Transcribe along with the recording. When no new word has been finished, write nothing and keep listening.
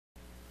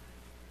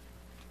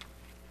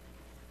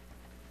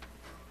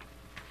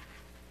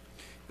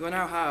We will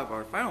now have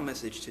our final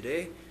message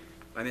today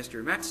by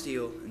Mr. Matt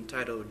Steele,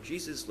 entitled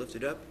Jesus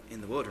Lifted Up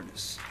in the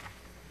Wilderness.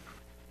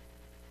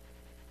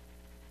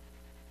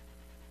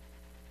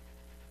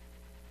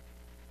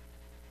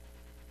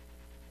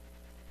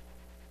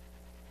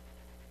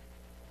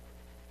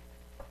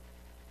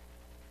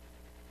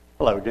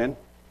 Hello again.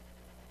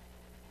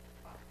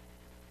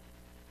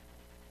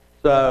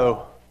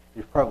 So,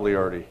 you've probably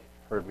already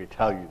heard me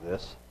tell you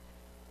this,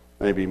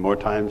 maybe more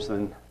times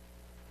than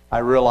I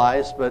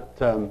realize, but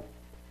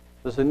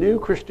there's a new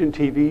Christian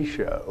TV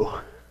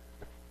show,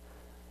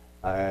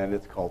 and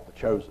it's called The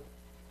Chosen.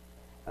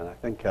 And I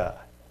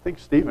think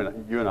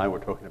Stephen, you and I were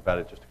talking about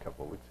it just a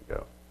couple of weeks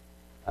ago,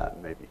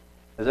 maybe.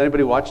 Has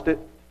anybody watched it?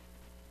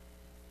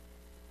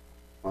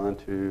 1,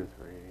 2, 3,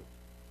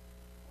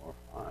 4,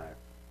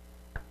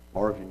 5.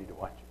 More of you need to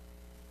watch it.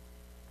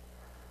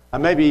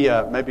 And maybe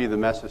the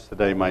message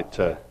today might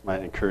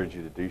encourage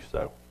you to do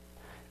so.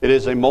 It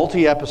is a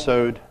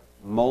multi-episode,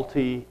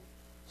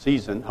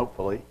 multi-season,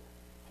 hopefully,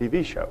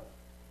 TV show.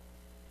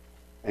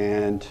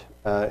 And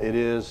it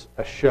is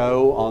a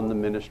show on the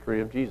ministry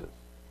of Jesus.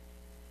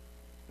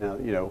 Now,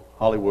 you know,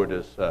 Hollywood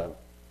has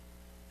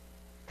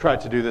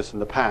tried to do this in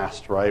the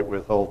past, right,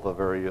 with all the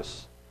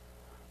various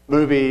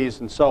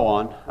movies and so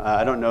on.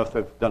 I don't know if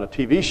they've done a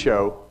TV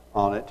show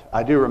on it.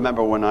 I do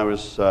remember when I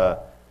was,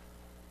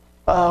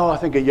 I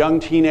think a young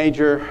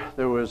teenager,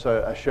 there was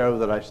a show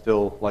that I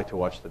still like to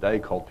watch today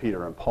called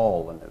Peter and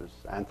Paul, and it was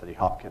Anthony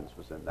Hopkins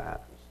was in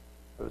that.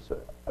 It was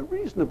a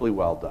reasonably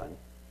well done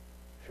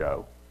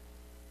show.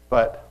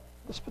 But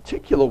this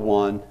particular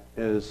one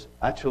is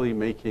actually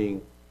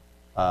making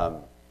a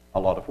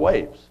lot of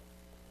waves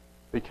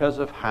because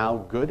of how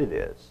good it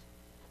is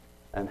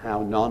and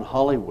how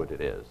non-Hollywood it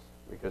is.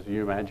 Because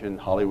you imagine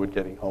Hollywood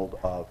getting hold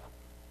of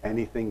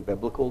anything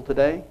biblical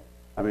today?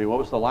 I mean, what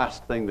was the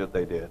last thing that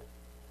they did?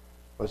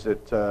 Was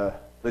it the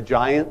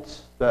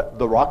giants,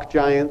 the rock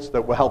giants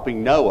that were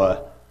helping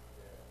Noah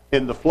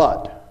in the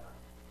flood?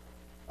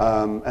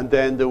 And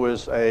then there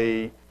was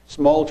a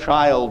small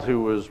child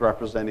who was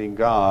representing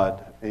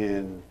God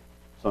in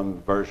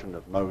some version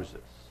of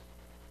Moses.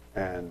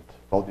 And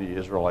all the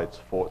Israelites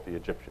fought the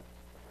Egyptians.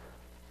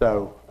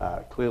 So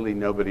clearly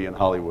nobody in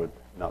Hollywood,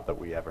 not that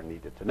we ever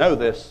needed to know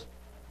this,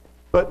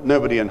 but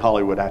nobody in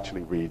Hollywood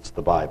actually reads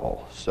the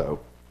Bible.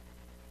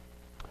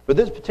 But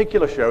this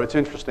particular show, it's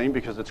interesting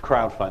because it's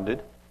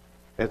crowdfunded.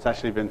 It's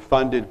actually been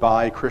funded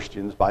by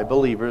Christians, by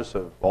believers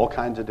of all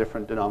kinds of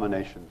different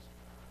denominations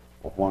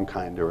of one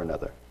kind or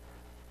another,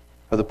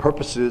 for the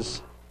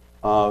purposes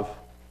of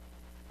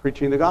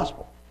preaching the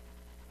gospel.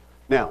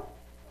 Now,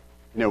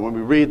 you know, when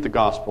we read the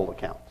gospel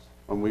accounts,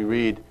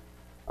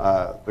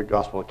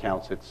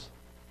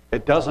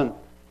 it doesn't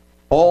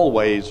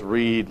always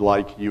read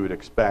like you would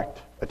expect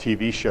a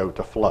TV show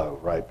to flow,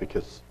 right?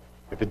 Because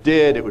if it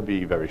did, it would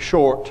be very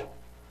short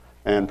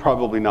and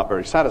probably not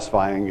very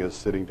satisfying as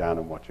sitting down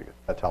and watching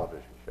a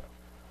television show.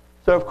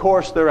 So, of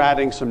course, they're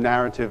adding some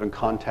narrative and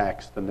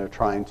context, and they're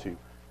trying to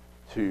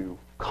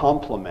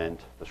complement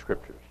the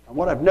scriptures. And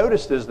what I've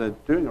noticed is they're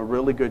doing a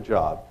really good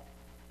job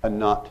and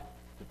not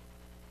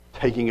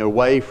taking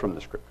away from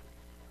the scriptures.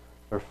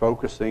 They're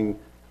focusing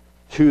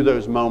to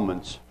those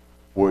moments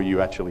where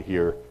you actually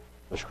hear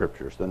the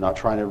scriptures. They're not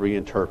trying to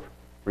reinterpret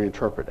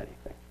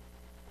anything.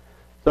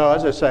 So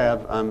as I say,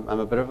 I'm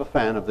a bit of a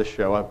fan of this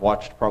show. I've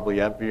watched probably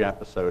every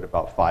episode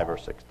about 5 or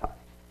 6 times.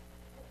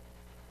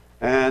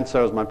 And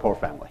so is my poor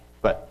family.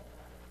 But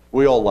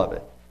we all love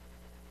it.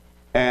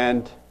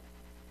 And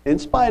in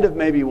spite of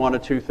maybe 1 or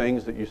 2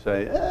 things that you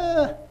say,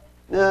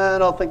 I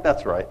don't think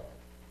that's right.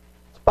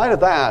 In spite of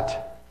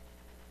that,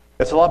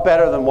 it's a lot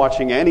better than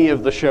watching any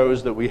of the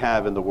shows that we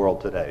have in the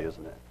world today,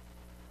 isn't it?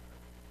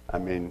 I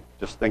mean,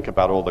 just think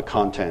about all the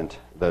content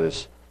that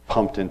is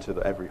pumped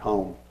into every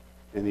home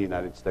in the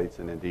United States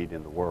and indeed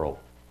in the world.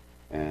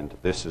 And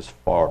this is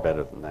far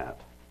better than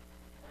that.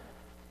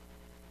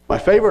 My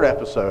favorite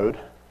episode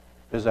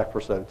is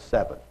episode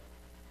 7.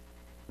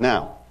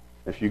 Now,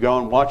 if you go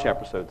and watch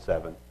episode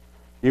 7,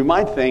 you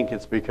might think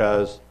it's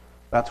because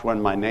that's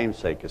when my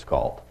namesake is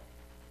called.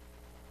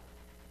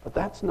 But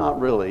that's not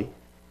really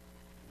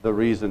the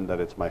reason that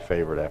it's my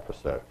favorite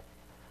episode.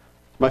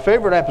 It's my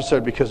favorite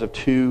episode because of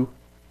 2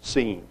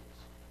 scenes.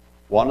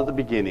 One at the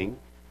beginning,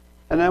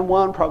 and then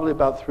one probably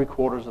about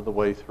 3/4 of the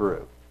way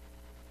through.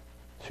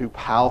 2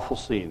 powerful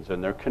scenes,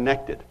 and they're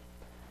connected.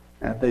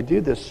 And they do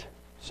this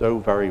so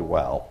very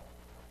well.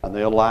 And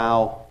they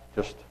allow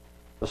just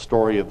the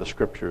story of the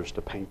scriptures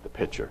to paint the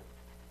picture.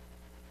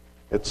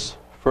 It's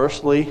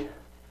firstly,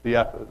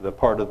 the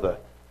part of the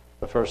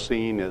first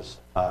scene is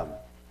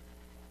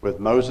with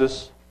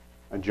Moses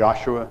and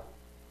Joshua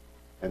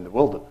in the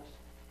wilderness.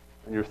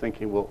 And you're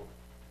thinking, well,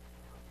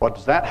 what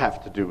does that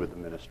have to do with the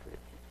ministry?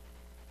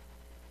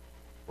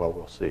 Well,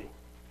 we'll see.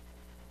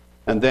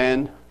 And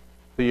then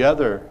the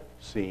other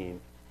scene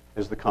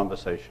is the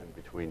conversation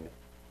between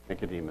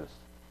Nicodemus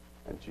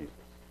and Jesus.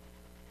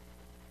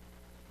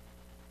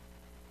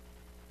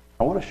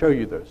 I want to show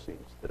you those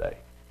scenes today.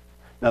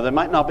 Now, they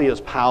might not be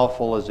as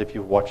powerful as if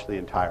you've watched the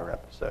entire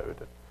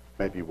episode.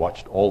 maybe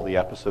watched all the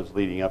episodes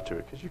leading up to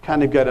it, because you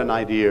kind of get an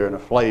idea and a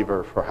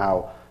flavor for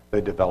how they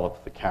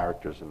develop the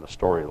characters in the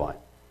storyline.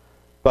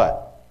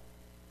 But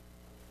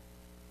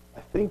I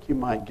think you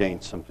might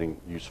gain something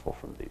useful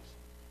from these.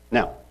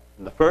 Now,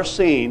 in the first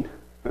scene,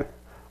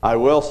 I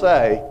will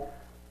say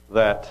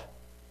that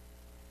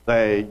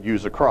they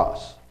use a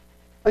cross.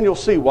 And you'll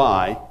see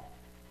why,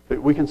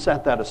 but we can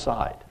set that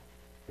aside.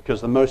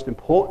 Because the most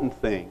important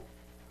thing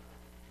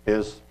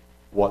is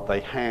what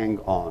they hang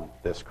on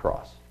this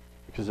cross.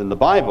 Because in the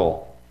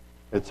Bible,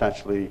 it's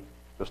actually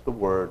just the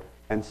word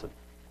ensign.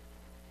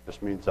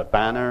 This means a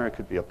banner, it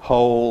could be a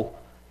pole,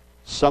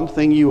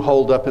 something you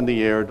hold up in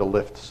the air to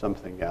lift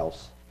something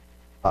else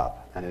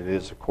up. And it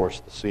is, of course,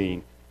 the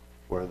scene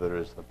where there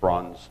is the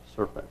bronze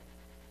serpent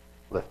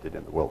lifted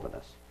in the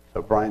wilderness.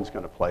 So Brian's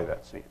going to play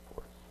that scene for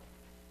us.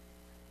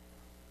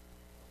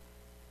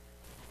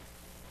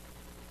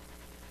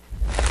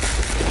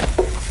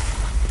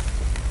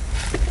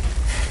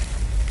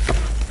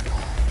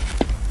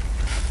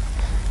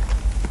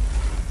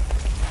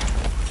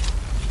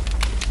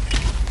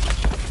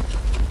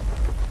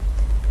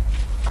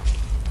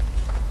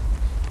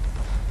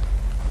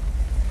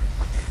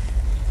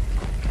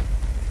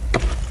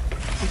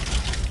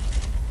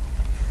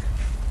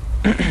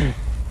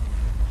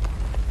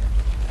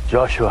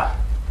 Joshua,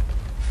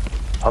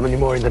 how many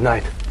more in the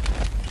night?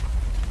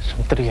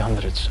 Some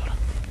 300, sir.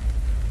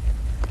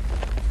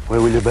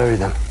 Where will you bury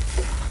them?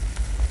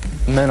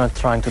 Men are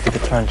trying to dig a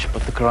trench,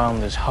 but the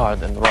ground is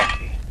hard and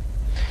rocky.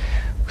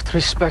 With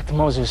respect,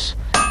 Moses,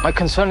 my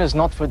concern is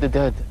not for the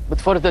dead, but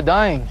for the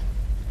dying.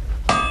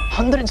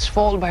 Hundreds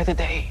fall by the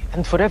day,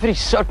 and for every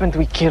serpent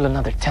we kill,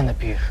 another 10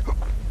 appear.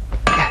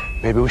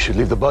 Maybe we should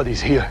leave the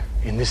bodies here,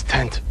 in this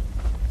tent.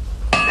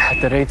 At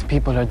the rate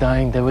people are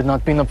dying, there would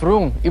not be enough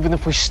room, even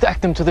if we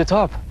stack them to the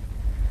top.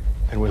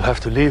 Then we'll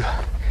have to leave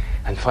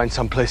and find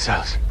someplace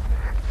else.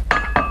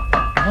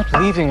 We're not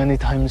leaving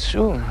anytime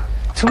soon.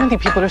 Too many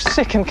people are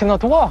sick and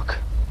cannot walk.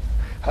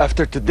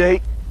 After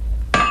today,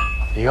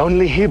 the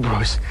only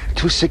Hebrews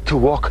too sick to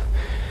walk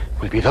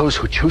will be those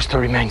who choose to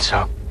remain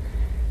so.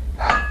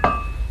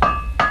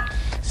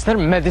 Is there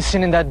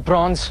medicine in that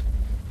bronze?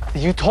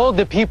 You told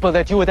the people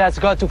that you would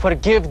ask God to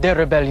forgive their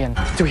rebellion,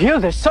 to heal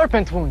their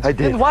serpent wounds. I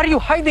did. Then why are you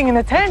hiding in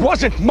a tent? It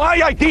wasn't my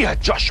idea,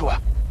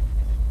 Joshua!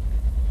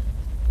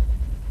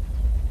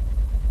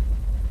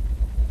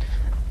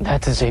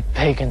 That is a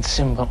pagan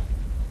symbol.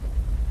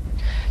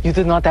 You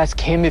did not ask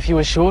him if he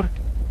was sure?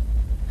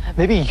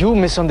 Maybe you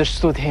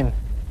misunderstood him.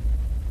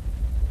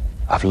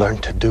 I've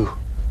learned to do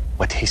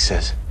what he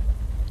says,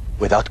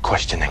 without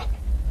questioning.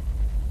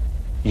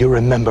 You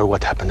remember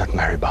what happened at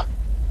Meribah.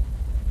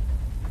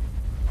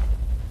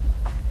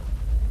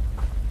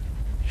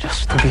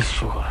 Just to be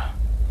sure,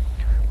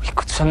 we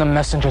could send a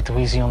messenger to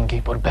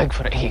Ezion-Gib or beg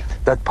for aid.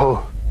 That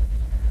pole.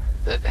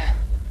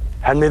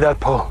 Hand me that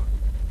pole.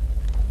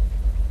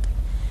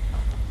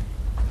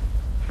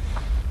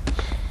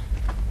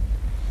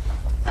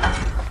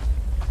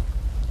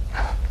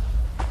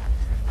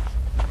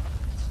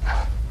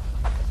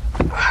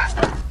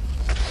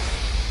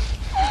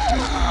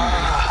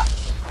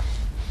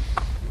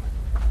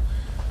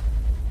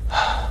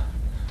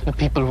 The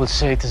people will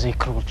say it is a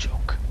cruel joke.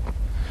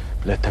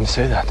 Let them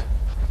say that.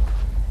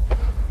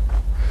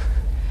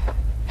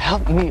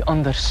 Help me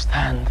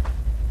understand.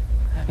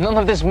 None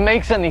of this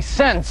makes any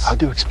sense. How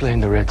do you explain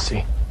the Red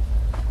Sea?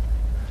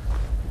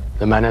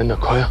 The manna in the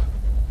coil?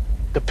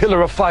 The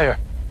pillar of fire?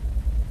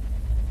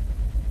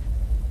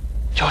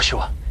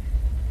 Joshua,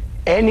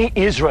 any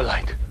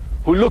Israelite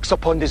who looks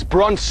upon this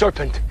bronze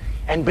serpent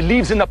and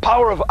believes in the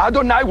power of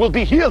Adonai will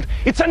be healed.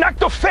 It's an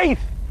act of faith,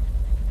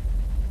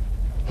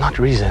 not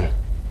reason.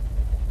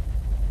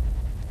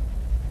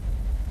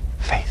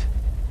 Faith.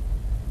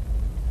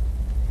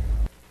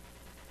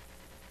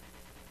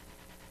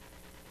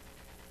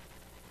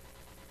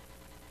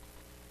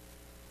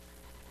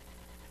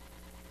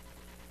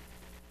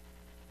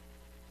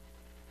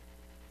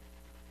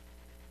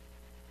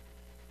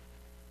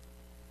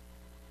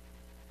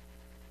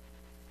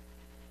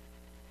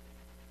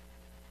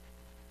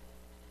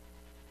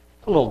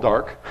 It's a little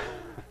dark.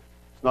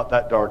 It's not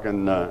that dark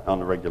on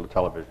the regular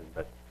television,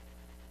 but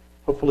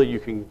hopefully you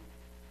can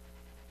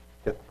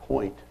get the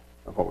point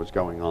of what was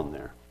going on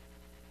there.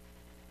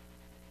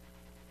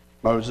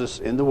 Moses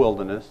in the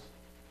wilderness,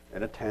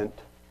 in a tent,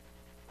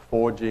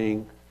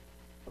 forging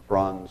a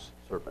bronze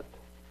serpent.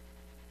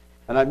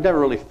 And I've never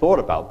really thought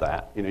about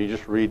that. You know, you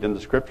just read in the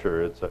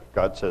scripture, it's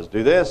God says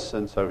do this,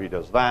 and so he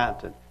does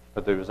that.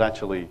 But there was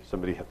actually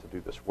somebody had to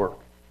do this work.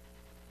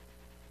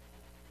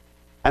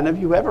 And have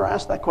you ever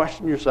asked that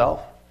question yourself?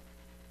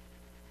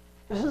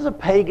 This is a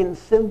pagan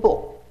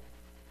symbol.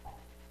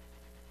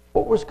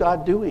 What was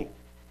God doing?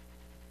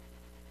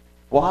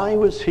 Why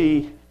was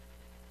he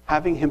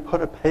having him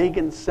put a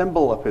pagan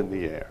symbol up in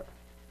the air?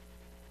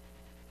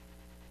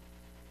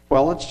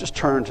 Well, let's just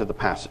turn to the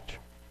passage.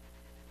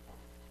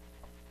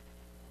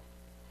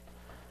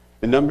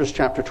 In Numbers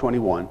chapter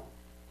 21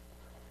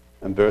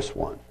 and verse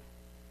 1,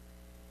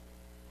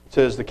 it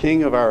says, "The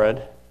king of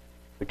Arad,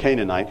 the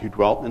Canaanite who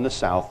dwelt in the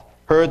south,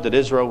 heard that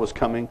Israel was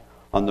coming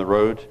on the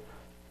road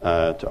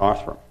to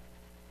Arthram.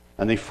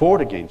 And they fought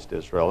against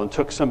Israel and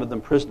took some of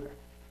them prisoner.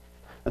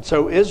 And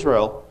so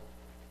Israel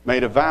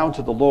made a vow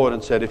to the Lord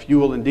and said, if you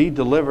will indeed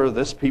deliver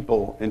this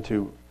people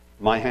into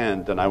my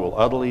hand, then I will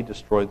utterly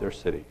destroy their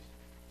cities.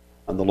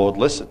 And the Lord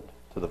listened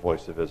to the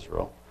voice of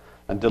Israel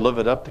and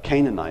delivered up the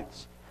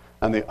Canaanites.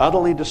 And they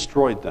utterly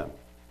destroyed them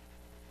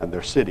and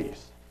their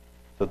cities,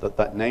 so that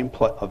that name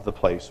of the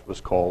place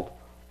was called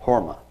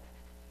Hormah.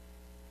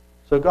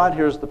 So God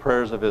hears the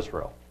prayers of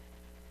Israel.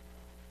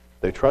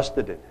 They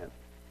trusted in him.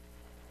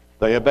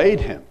 They obeyed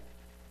him.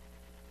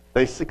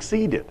 They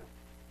succeeded.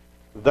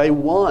 They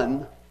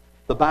won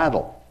the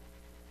battle.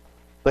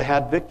 They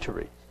had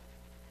victories.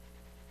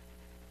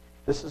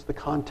 This is the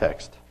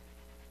context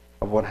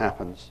of what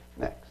happens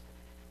next.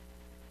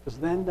 Because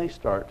then they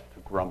start to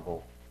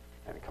grumble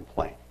and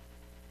complain.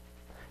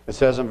 It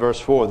says in verse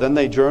 4, then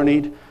they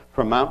journeyed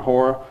from Mount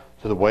Hor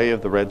to the way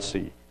of the Red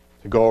Sea,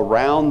 to go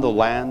around the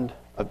land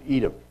of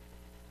Edom.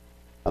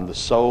 And the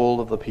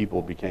soul of the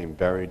people became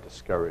very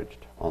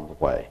discouraged on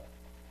the way.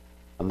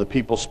 And the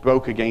people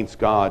spoke against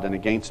God and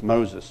against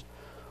Moses.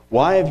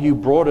 Why have you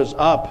brought us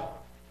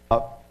up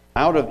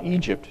out of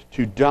Egypt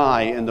to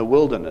die in the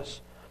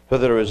wilderness? For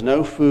there is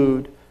no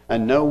food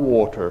and no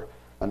water,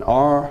 and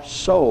our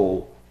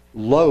soul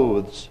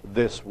loathes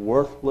this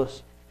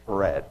worthless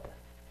bread.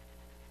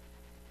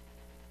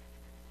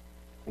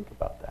 Think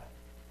about that.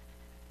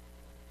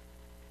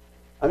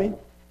 I mean,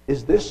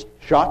 is this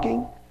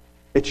shocking?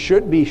 It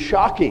should be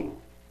shocking.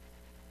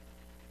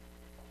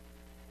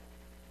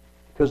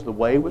 Because the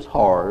way was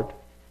hard,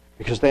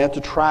 because they had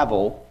to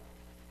travel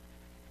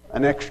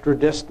an extra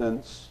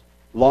distance,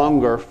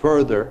 longer,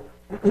 further,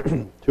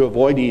 to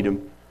avoid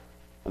Edom,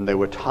 and they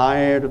were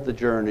tired of the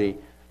journey,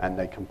 and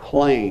they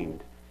complained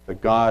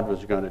that God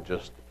was going to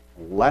just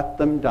let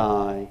them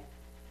die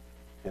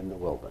in the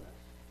wilderness.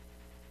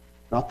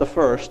 Not the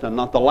first and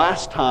not the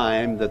last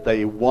time that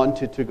they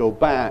wanted to go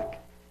back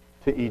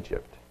to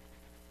Egypt.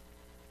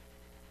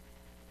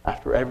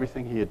 After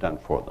everything he had done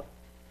for them,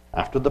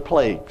 after the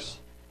plagues,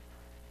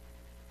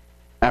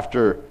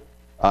 after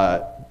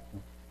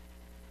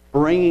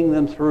bringing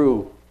them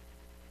through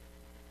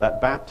that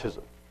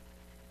baptism,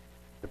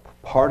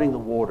 parting the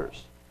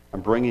waters,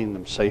 and bringing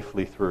them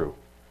safely through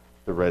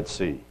the Red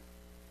Sea.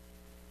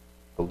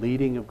 The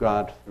leading of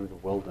God through the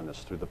wilderness,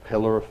 through the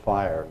pillar of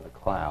fire and the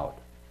cloud.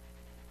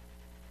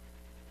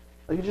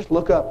 They could just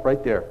look up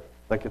right there.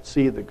 They could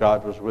see that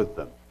God was with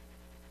them.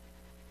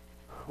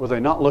 Were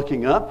they not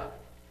looking up?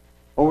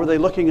 Or were they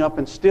looking up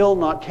and still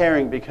not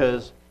caring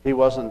because he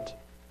wasn't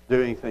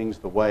doing things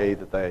the way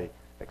that they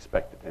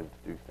expected him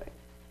to do things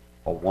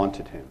or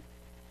wanted him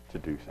to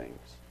do things?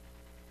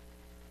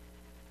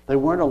 They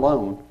weren't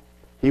alone.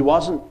 He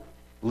wasn't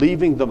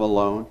leaving them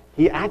alone.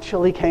 He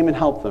actually came and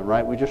helped them,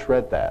 right? We just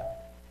read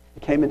that.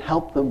 He came and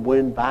helped them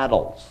win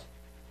battles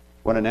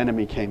when an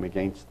enemy came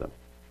against them.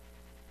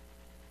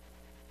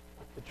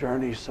 But the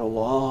journey's so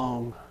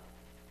long.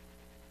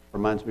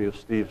 Reminds me of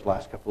Steve's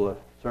last couple of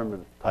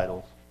sermon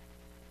titles.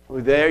 Are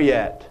we there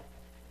yet?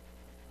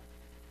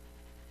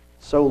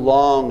 So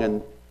long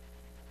and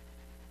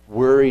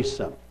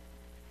wearisome.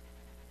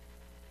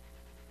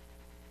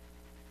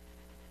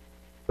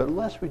 But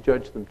unless we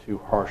judge them too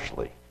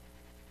harshly,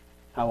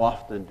 how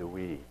often do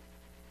we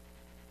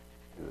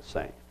do the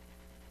same?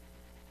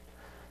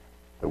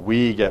 That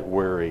we get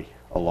weary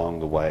along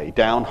the way,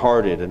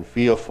 downhearted and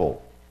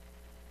fearful,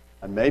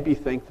 and maybe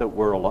think that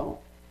we're alone,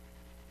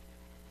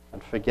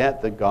 and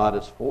forget that God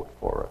has fought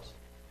for us.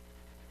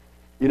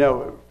 You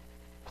know,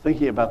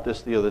 thinking about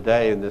this the other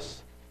day in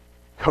this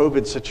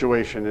COVID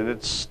situation, and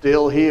it's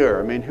still here.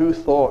 I mean, who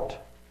thought,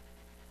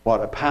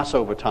 a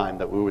Passover time,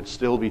 that we would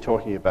still be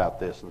talking about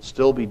this and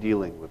still be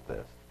dealing with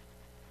this?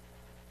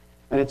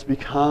 And it's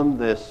become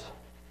this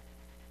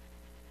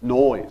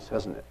noise,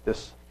 hasn't it?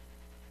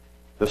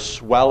 The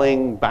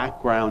swelling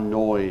background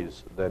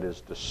noise that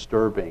is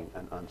disturbing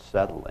and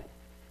unsettling.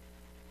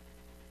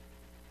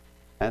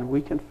 And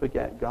we can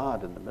forget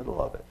God in the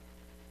middle of it.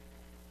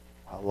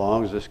 How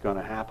long is this going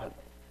to happen?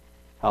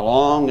 How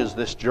long is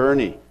this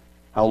journey?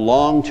 How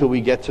long till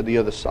we get to the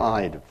other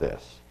side of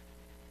this?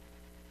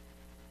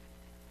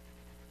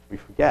 We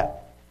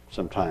forget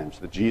sometimes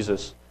that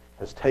Jesus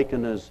has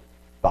taken us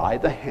by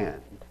the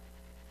hand,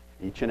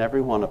 each and every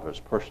one of us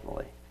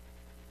personally,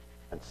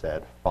 and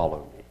said,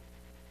 "Follow me."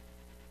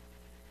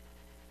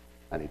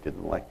 And he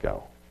didn't let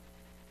go.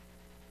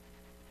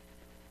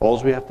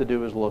 All we have to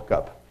do is look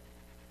up.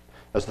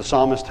 As the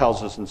psalmist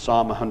tells us in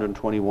Psalm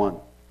 121,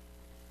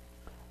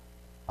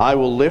 I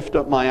will lift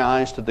up my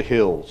eyes to the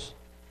hills.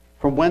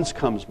 From whence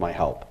comes my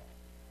help?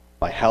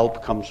 My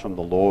help comes from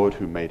the Lord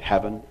who made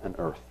heaven and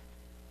earth.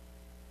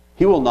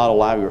 He will not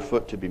allow your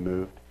foot to be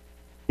moved.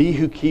 He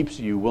who keeps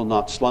you will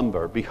not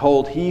slumber.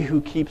 Behold, he who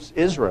keeps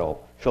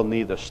Israel shall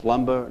neither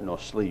slumber nor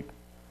sleep.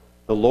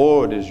 The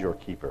Lord is your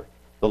keeper.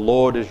 The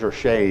Lord is your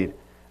shade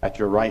at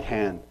your right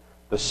hand.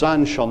 The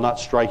sun shall not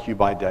strike you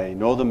by day,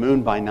 nor the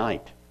moon by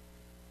night.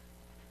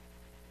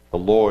 The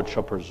Lord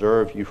shall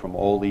preserve you from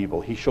all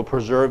evil. He shall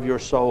preserve your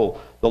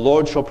soul. The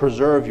Lord shall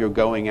preserve your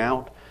going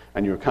out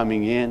and your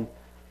coming in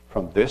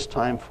from this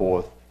time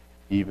forth,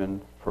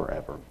 even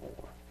forevermore.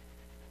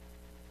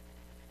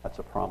 That's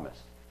a promise.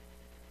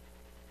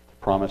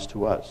 A promise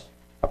to us.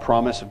 A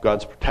promise of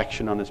God's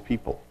protection on his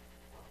people,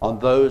 on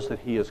those that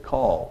he has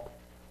called,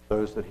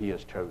 those that he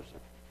has chosen.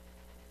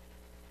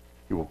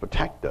 He will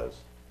protect us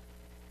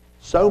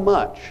so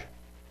much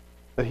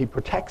that he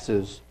protects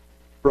us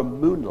from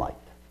moonlight.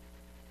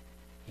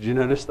 Did you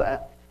notice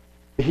that?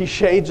 He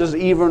shades us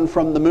even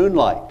from the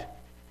moonlight,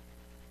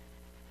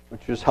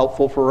 which is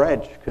helpful for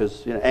Reg,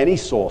 because any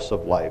source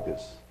of light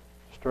is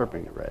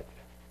disturbing to Reg.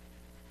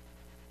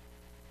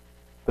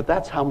 But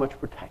that's how much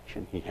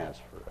protection he has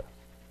for us.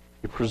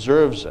 He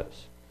preserves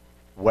us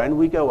when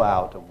we go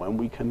out and when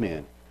we come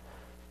in.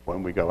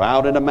 When we go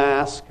out in a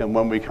mask and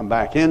when we come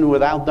back in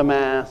without the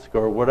mask,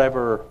 or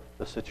whatever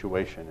the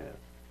situation is,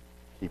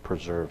 he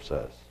preserves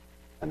us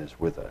and is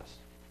with us.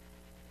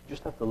 We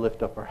just have to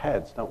lift up our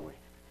heads, don't we?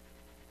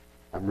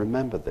 And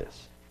remember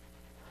this.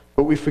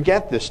 But we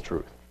forget this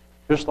truth,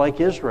 just like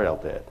Israel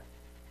did.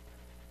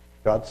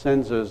 God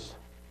sends us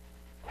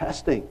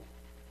testing,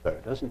 though,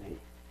 doesn't he,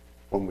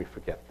 when we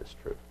forget this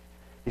truth.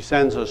 He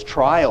sends us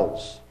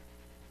trials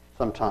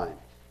sometimes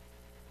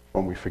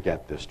when we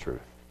forget this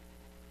truth.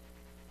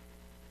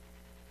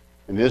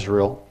 In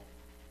Israel,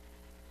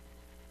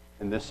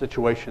 in this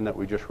situation that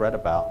we just read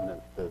about,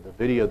 in the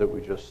video that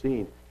we just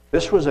seen,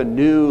 this was a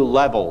new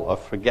level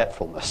of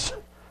forgetfulness.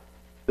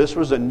 This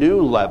was a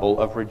new level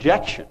of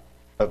rejection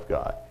of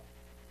God.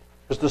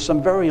 Because there's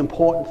some very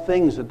important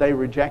things that they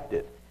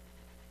rejected.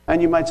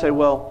 And you might say,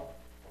 well,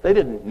 they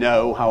didn't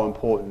know how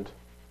important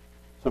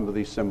some of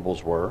these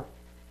symbols were.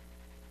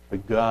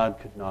 But God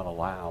could not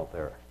allow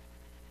their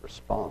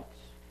response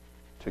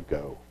to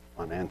go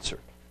unanswered.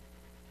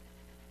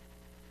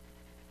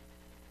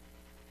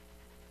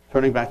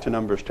 Turning back to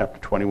Numbers chapter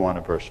 21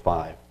 and verse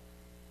 5.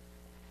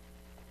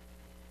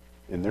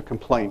 In their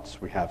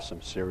complaints, we have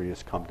some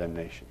serious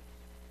condemnation.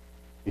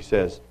 He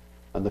says,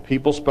 and the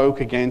people spoke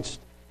against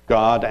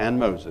God and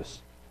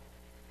Moses,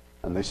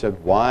 and they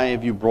said, why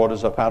have you brought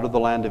us up out of the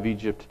land of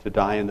Egypt to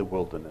die in the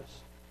wilderness?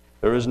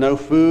 There is no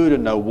food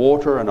and no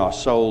water, and our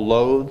soul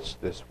loathes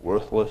this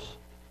worthless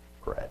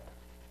bread.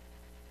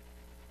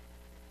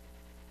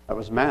 That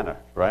was manna,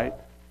 right?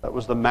 That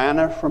was the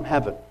manna from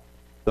heaven,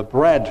 the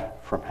bread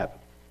from heaven.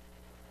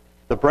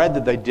 The bread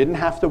that they didn't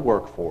have to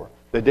work for,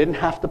 they didn't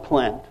have to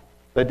plant,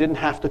 they didn't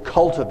have to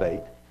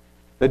cultivate,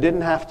 they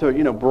didn't have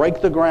to,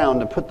 break the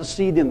ground and put the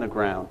seed in the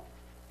ground.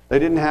 They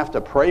didn't have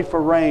to pray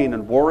for rain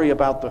and worry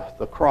about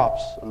the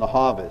crops and the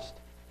harvest.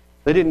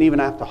 They didn't even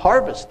have to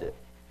harvest it,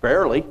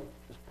 barely,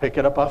 just pick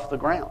it up off the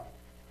ground.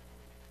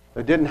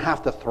 They didn't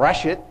have to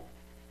thresh it.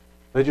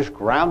 They just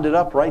ground it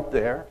up right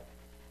there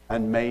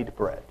and made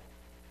bread.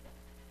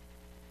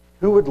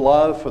 Who would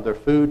love for their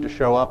food to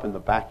show up in the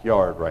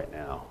backyard right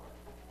now?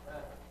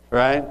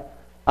 Right?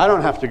 I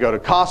don't have to go to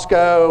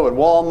Costco and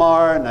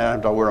Walmart, and I don't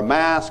have to wear a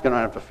mask, and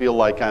I don't have to feel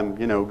like I'm,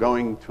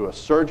 going to a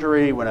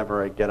surgery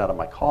whenever I get out of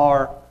my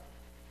car.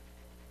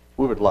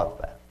 We would love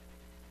that.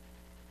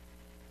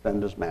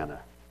 Send us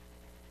manna.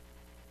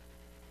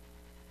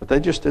 But they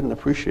just didn't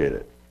appreciate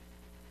it.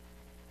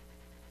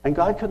 And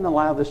God couldn't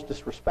allow this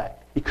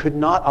disrespect. He could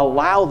not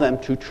allow them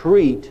to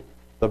treat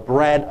the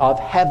bread of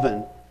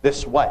heaven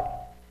this way.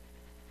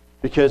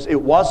 Because it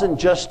wasn't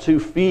just to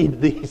feed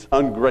these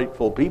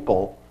ungrateful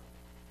people.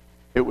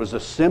 It was a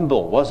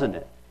symbol, wasn't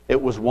it?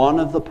 It was one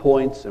of the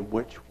points in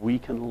which we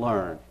can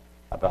learn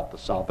about the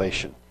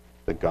salvation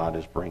that God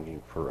is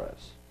bringing for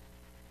us.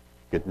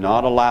 He could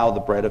not allow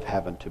the bread of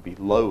heaven to be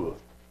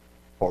loathed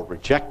or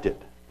rejected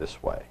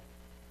this way.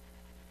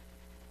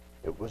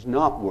 It was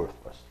not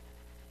worthless.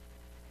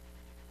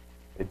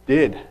 It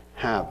did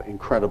have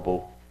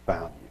incredible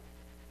value.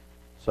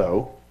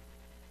 So,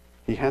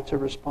 he had to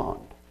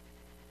respond.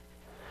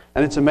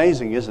 And it's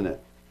amazing, isn't it?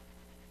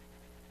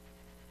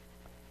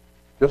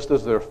 Just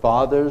as their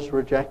fathers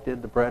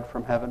rejected the bread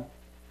from heaven,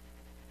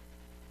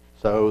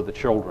 so the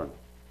children,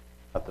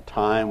 at the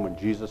time when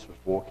Jesus was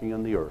walking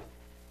on the earth,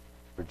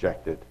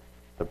 rejected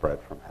the bread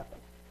from heaven.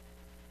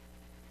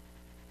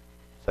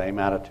 Same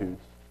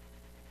attitudes,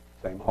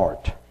 same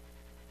heart.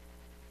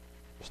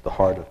 Just the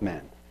heart of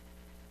men.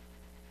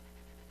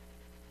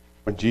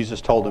 When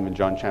Jesus told them in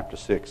John chapter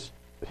 6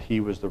 that he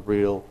was the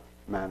real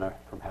manna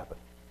from heaven.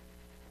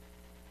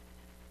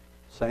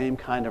 Same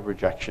kind of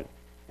rejection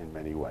in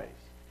many ways.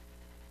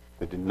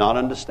 They did not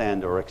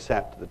understand or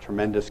accept the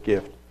tremendous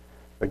gift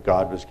that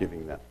God was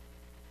giving them.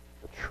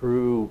 The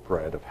true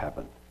bread of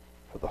heaven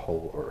for the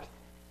whole earth.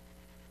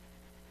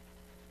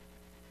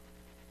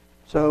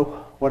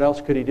 So, what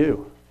else could he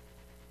do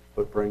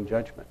but bring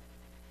judgment?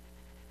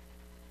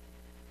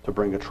 To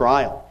bring a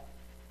trial.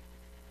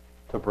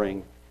 To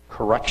bring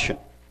correction.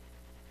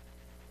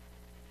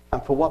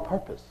 And for what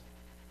purpose?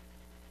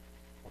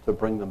 To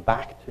bring them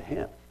back to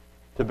him.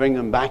 To bring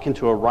them back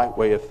into a right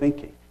way of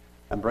thinking.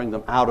 And bring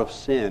them out of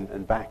sin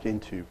and back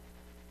into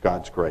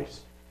God's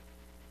grace.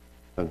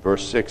 In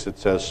verse 6 it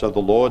says, "So the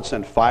Lord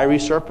sent fiery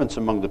serpents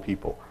among the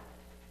people,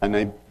 and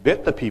they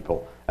bit the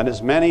people, and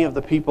as many of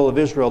the people of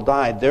Israel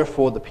died.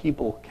 Therefore the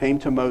people came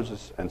to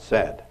Moses and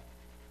said,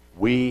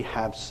 'We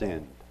have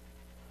sinned,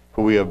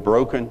 for we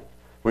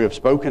have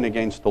spoken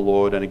against the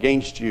Lord and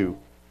against you.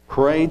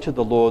 Pray to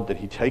the Lord that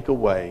he take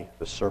away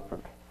the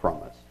serpent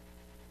from us.'"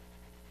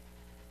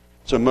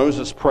 So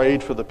Moses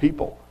prayed for the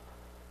people.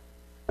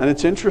 And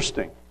it's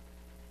interesting.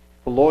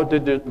 The Lord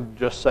didn't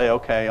just say,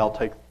 "Okay, I'll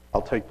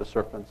take the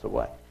serpents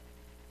away."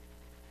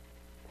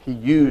 He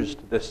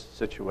used this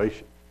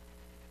situation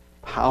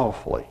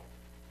powerfully.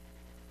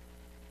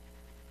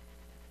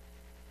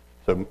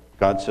 So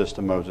God says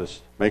to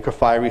Moses, "Make a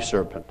fiery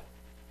serpent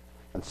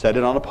and set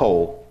it on a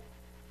pole,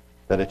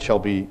 that it shall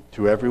be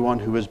to everyone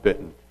who is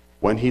bitten.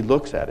 When he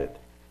looks at it,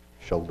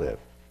 shall live."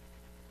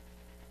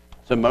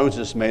 So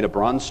Moses made a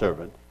bronze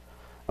serpent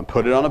and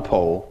put it on a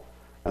pole,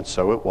 and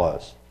so it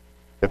was.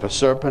 If a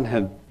serpent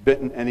had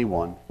bitten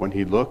anyone, when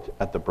he looked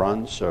at the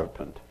bronze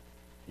serpent,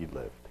 he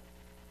lived.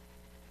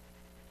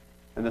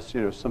 And this,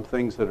 some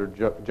things that are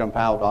jump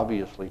out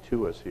obviously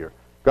to us here.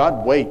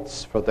 God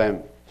waits for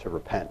them to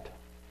repent,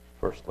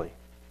 firstly.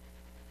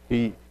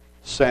 He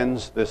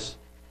sends this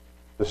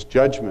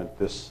judgment,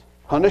 this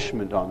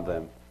punishment on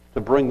them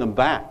to bring them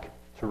back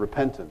to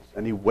repentance,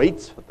 and he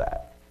waits for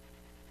that.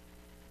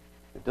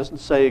 It doesn't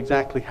say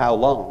exactly how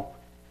long,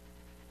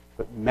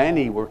 but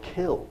many were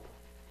killed.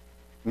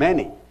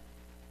 Many.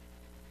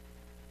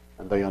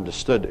 And they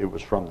understood it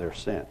was from their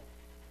sin.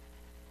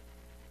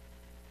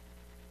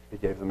 He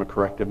gave them a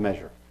corrective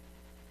measure.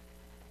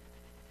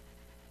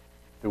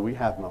 Do we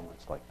have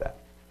moments like that?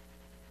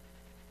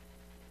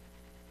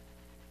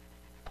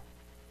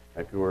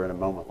 Maybe we're in a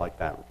moment like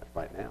that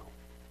right now.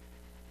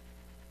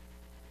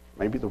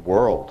 Maybe the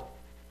world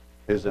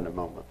is in a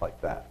moment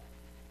like that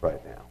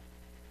right now.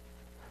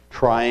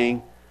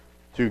 Trying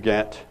to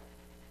get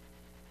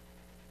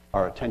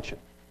our attention.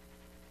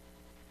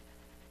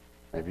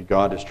 Maybe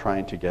God is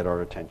trying to get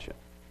our attention.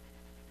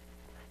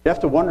 You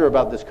have to wonder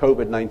about this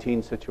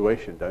COVID-19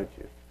 situation, don't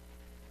you?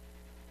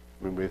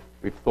 I mean,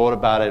 we've thought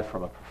about it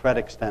from a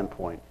prophetic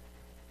standpoint.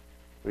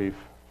 We've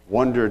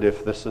wondered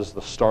if this is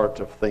the start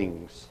of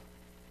things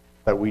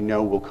that we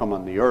know will come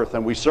on the earth.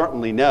 And we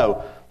certainly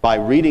know by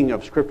reading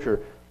of Scripture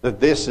that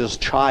this is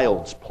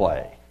child's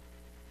play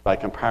by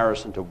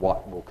comparison to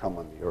what will come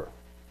on the earth.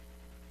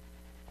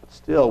 But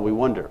still, we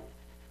wonder,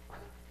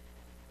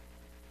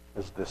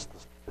 is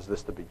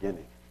this the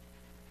beginning?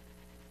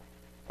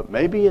 But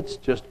maybe it's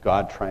just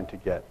God trying to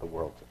get the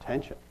world's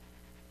attention.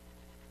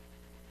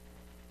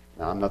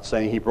 Now, I'm not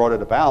saying he brought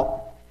it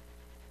about,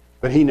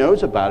 but he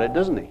knows about it,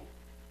 doesn't he?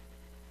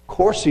 Of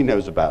course he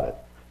knows about it.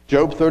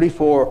 Job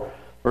 34,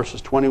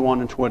 verses 21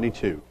 and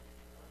 22.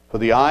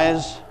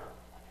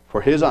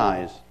 For his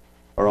eyes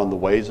are on the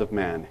ways of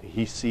man.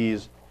 He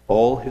sees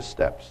all his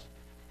steps.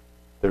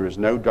 There is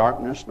no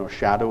darkness nor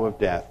shadow of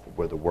death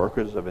where the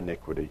workers of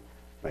iniquity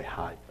may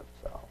hide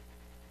themselves.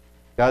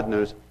 God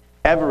knows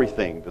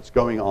everything that's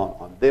going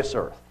on this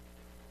earth.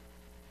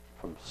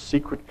 From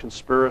secret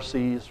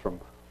conspiracies,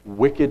 from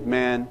wicked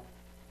men,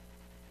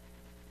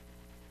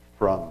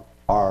 from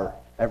our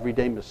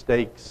everyday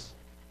mistakes,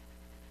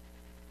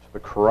 to the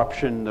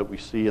corruption that we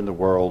see in the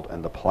world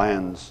and the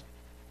plans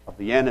of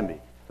the enemy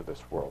for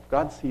this world.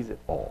 God sees it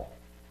all.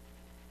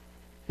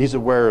 He's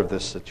aware of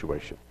this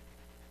situation.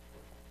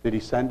 Did he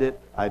send it?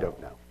 I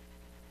don't know.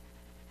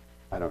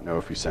 I don't know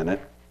if he sent it,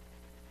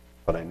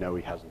 but I know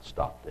he hasn't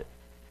stopped it.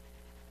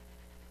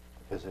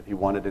 Because if he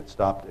wanted it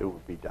stopped, it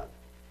would be done.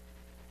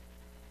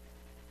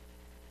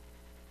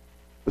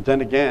 But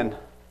then again,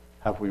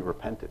 have we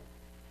repented?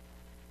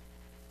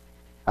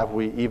 Have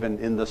we even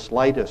in the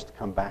slightest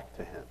come back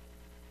to him?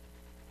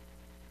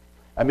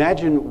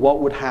 Imagine what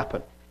would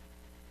happen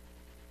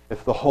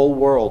if the whole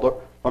world,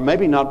 or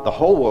maybe not the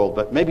whole world,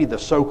 but maybe the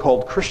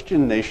so-called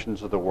Christian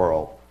nations of the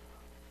world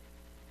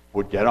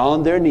would get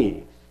on their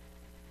knees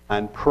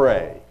and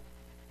pray,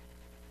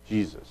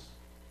 "Jesus,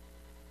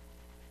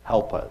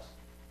 help us."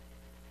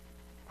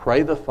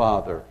 Pray the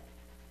Father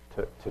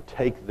to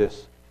take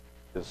this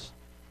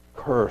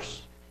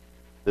curse,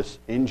 this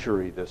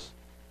injury, this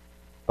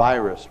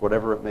virus,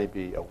 whatever it may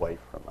be, away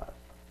from us.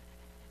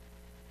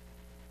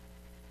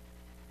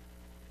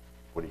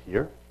 Would he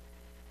hear?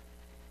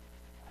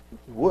 I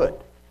think he would.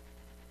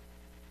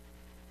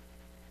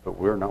 But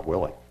we're not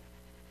willing.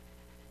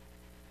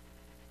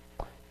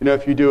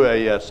 If you do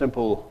a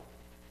simple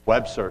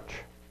web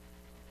search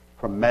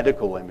for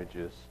medical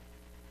images,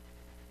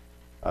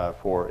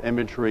 for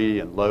imagery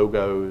and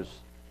logos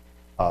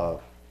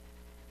of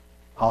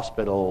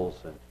hospitals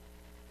and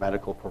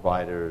medical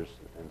providers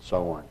and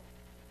so on,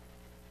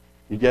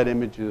 you get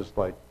images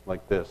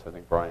like this. I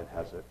think Brian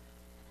has it.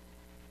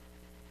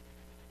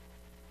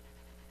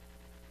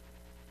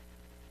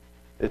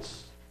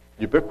 It's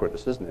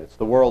ubiquitous, isn't it? It's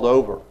the world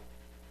over.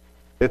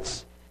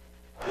 It's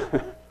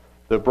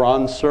the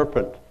bronze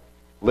serpent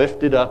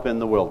lifted up in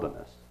the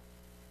wilderness.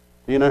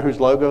 Do you know whose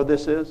logo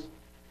this is?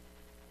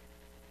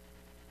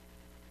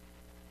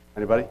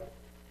 Anybody?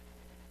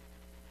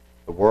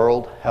 The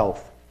World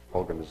Health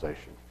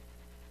organization.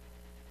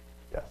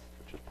 Yes,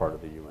 which is part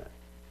of the UN.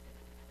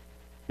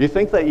 Do you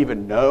think they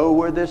even know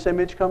where this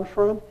image comes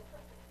from?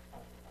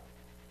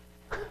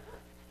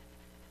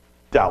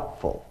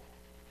 Doubtful.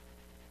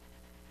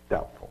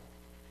 Doubtful.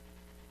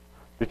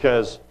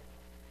 Because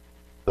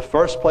the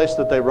first place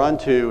that they run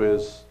to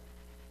is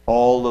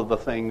all of the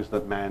things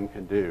that man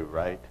can do,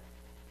 right?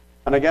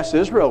 And I guess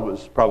Israel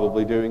was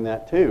probably doing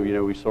that too. You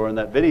know, we saw in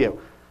that video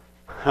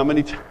how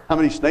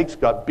many snakes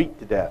got beat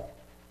to death.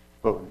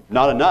 But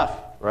not enough,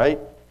 right?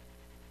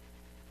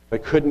 They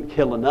couldn't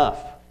kill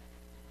enough.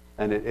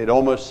 And it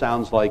almost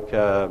sounds like,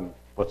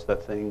 what's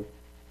that thing?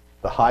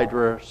 The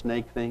Hydra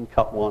snake thing,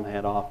 cut one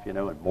head off, you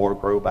know, and more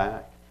grow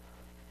back.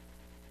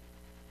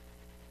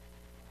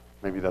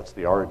 Maybe that's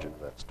the origin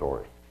of that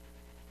story.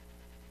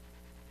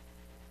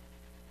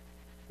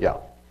 Yeah.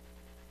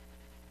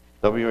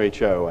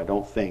 WHO, I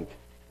don't think,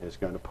 is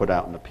going to put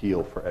out an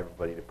appeal for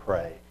everybody to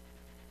pray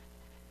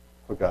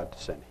for God to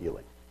send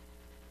healing.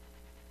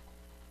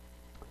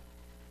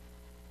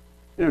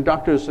 You know,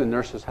 doctors and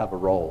nurses have a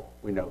role.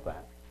 We know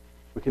that.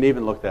 We can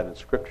even look at that in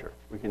Scripture.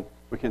 We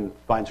can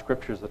find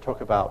scriptures that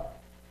talk about,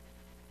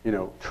 you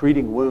know,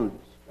 treating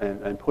wounds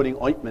and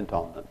putting ointment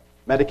on them,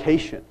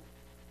 medication.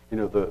 You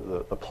know,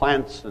 the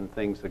plants and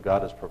things that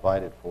God has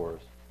provided for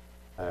us,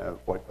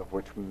 of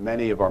which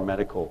many of our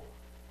medical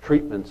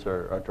treatments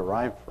are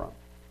derived from.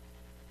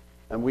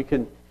 And we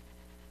can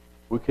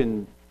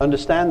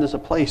understand there's a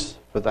place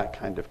for that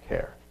kind of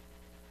care.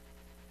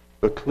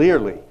 But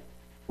clearly,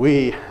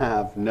 we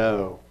have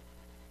no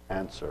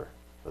answer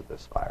for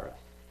this virus.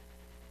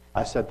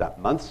 I said that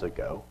months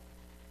ago,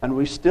 and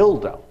we still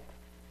don't.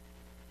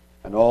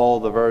 And all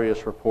the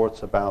various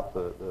reports about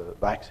the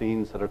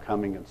vaccines that are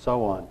coming and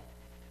so on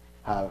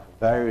have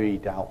very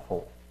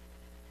doubtful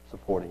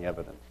supporting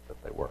evidence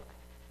that they work.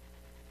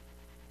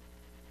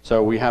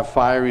 So we have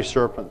fiery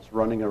serpents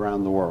running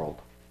around the world,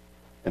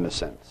 in a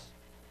sense.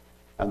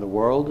 And the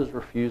world is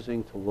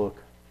refusing to look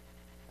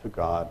to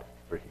God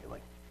for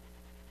healing.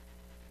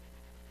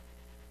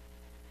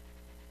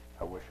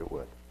 I wish it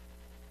would.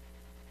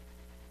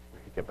 We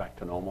could get back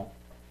to normal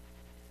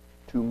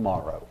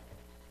tomorrow.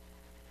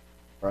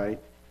 Right?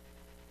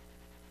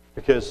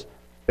 Because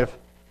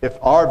if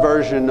our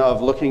version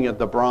of looking at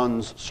the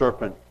bronze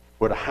serpent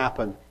would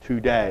happen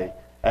today,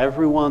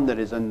 everyone that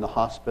is in the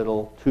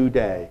hospital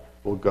today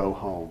will go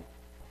home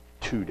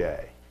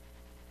today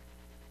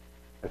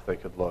if they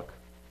could look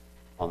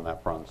on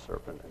that bronze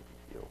serpent and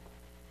be healed.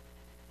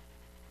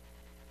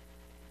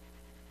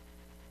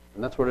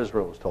 And that's what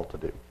Israel was told to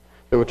do.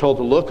 They were told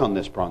to look on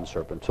this bronze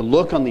serpent, to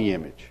look on the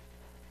image.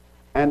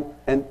 And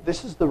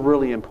this is the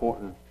really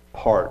important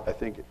part, I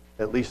think,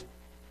 at least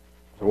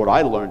what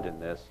I learned in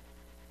this.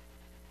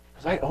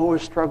 Because I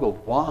always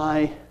struggled.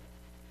 Why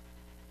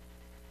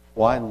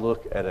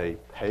look at a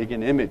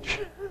pagan image?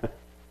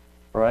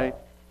 Right?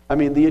 I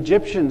mean, the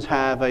Egyptians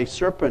have a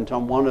serpent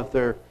on one of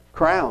their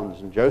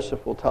crowns, and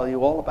Joseph will tell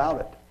you all about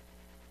it.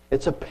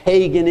 It's a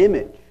pagan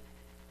image.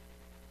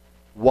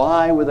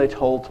 Why were they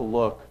told to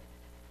look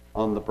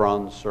on the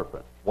bronze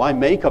serpent? Why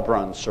make a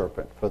bronze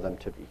serpent for them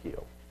to be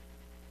healed?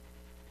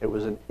 It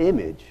was an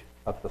image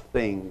of the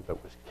thing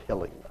that was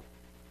killing them.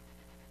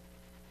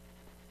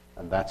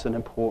 And that's an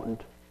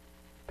important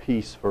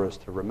piece for us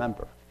to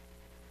remember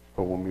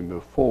for when we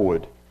move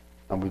forward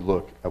and we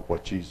look at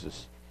what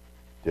Jesus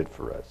did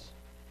for us.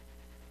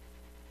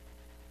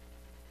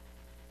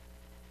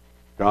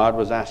 God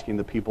was asking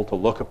the people to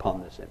look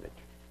upon this image,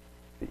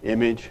 the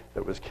image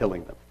that was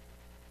killing them.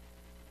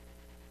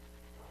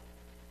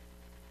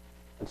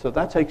 And so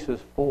that takes us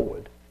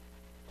forward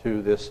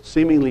to this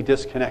seemingly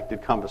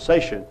disconnected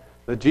conversation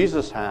that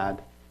Jesus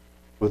had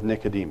with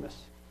Nicodemus.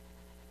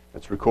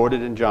 It's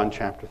recorded in John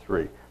chapter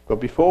 3.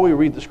 But before we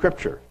read the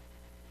scripture,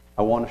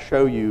 I want to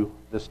show you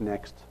this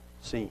next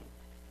scene.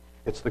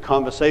 It's the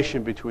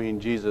conversation between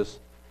Jesus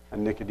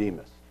and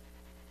Nicodemus.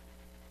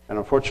 And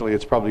unfortunately,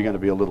 it's probably going to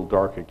be a little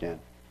dark again.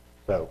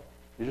 So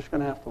you're just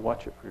going to have to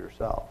watch it for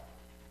yourself.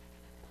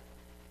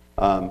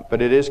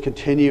 But it is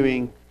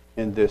continuing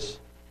in this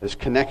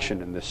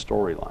connection in this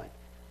storyline.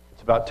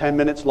 It's about 10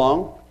 minutes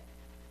long,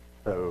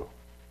 so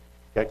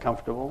get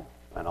comfortable,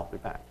 and I'll be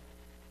back.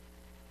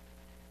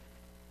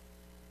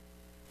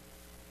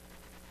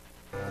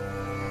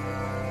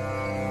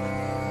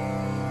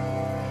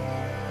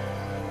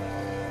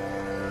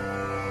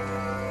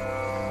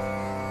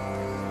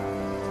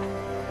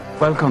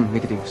 Welcome,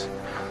 Nicodemus.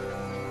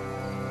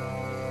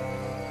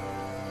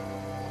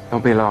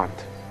 Don't be alarmed.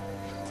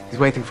 He's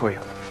waiting for you.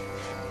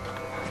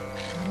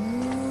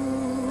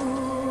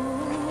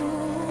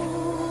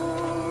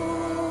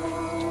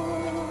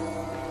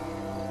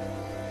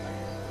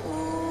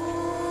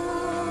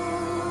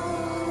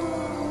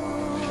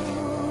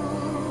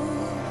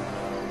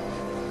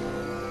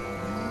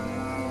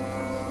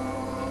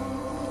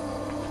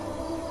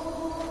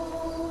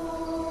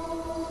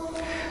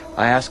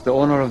 I asked the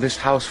owner of this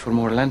house for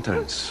more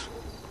lanterns,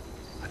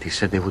 but he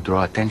said they would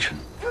draw attention.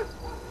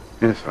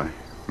 Yes, I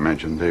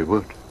imagined they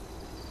would.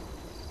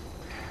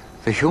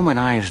 The human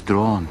eye is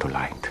drawn to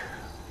light.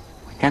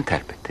 We Can't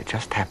help it. It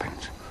just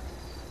happens.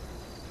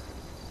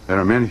 There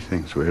are many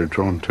things we are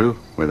drawn to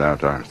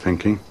without our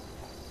thinking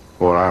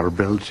or our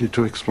ability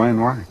to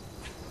explain why.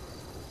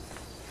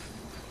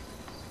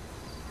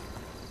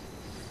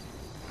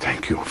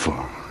 Thank you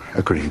for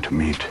agreeing to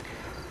meet.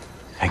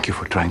 Thank you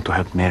for trying to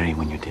help Mary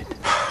when you did.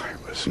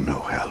 It was no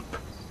help.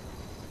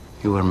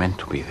 You were meant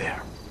to be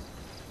there.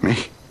 Me?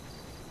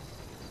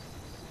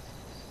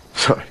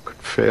 So I could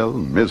fail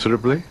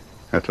miserably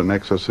at an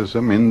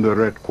exorcism in the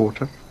Red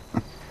Quarter?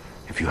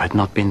 If you had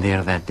not been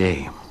there that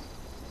day,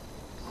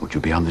 would you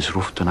be on this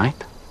roof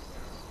tonight?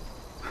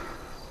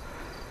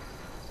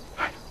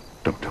 I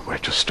don't know where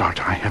to start.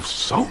 I have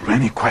so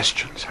many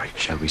questions.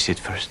 Shall we sit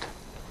first?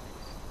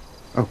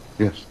 Oh,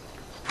 yes,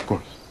 of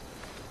course.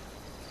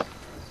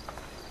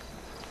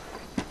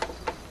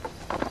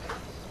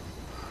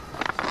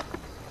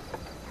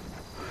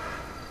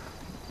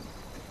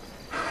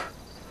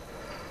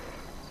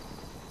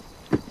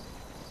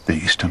 The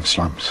eastern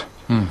slums.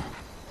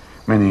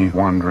 Many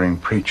wandering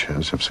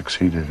preachers have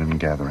succeeded in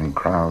gathering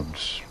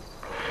crowds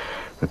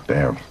with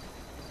their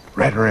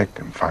rhetoric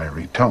and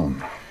fiery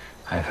tone.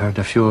 I've heard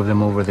a few of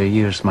them over the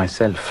years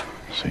myself.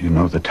 So you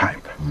know the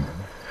type.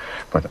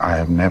 But I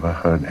have never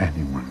heard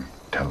anyone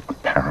tell a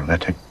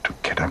paralytic to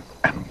get up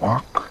and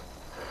walk,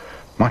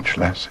 much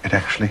less it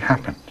actually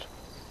happened.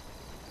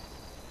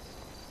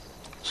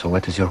 So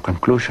what is your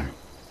conclusion?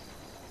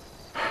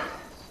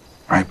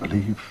 I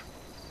believe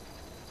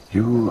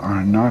you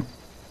are not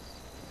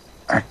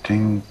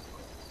acting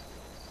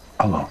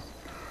alone.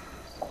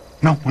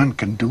 No one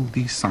can do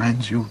these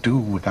signs you do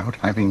without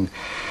having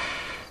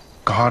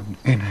God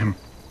in him.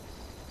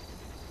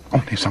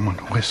 Only someone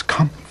who has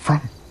come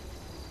from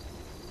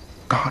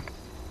God.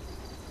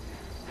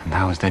 And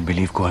how is that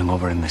belief going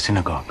over in the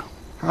synagogue?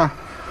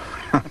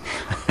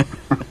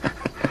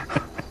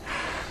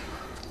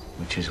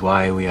 Which is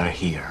why we are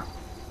here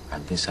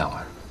at this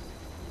hour.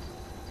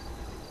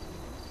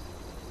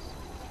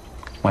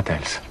 What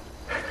else?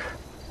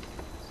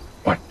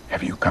 What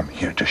have you come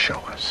here to show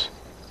us?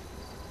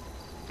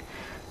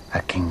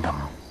 A kingdom.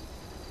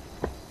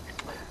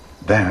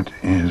 That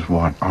is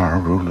what our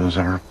rulers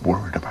are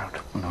worried about.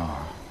 No,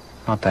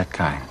 not that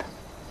kind.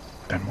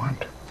 Then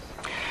what?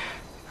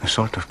 A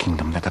sort of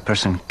kingdom that a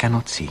person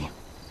cannot see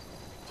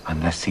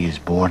unless he is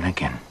born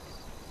again.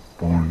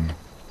 Born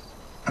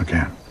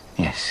again?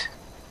 Yes.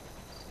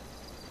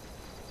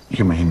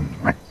 You mean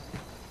like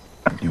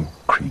a new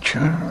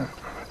creature?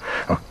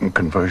 A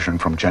conversion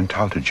from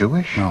Gentile to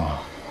Jewish? No,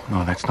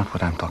 that's not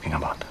what I'm talking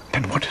about.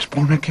 Then what is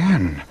born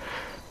again?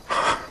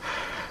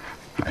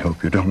 I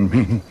hope you don't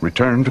mean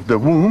return to the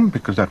womb,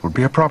 because that would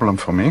be a problem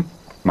for me.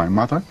 My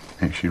mother,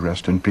 may she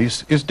rest in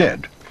peace, is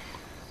dead.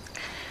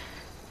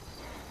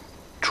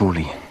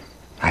 Truly,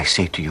 I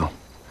say to you,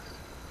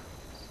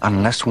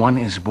 unless one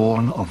is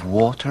born of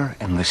water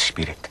and the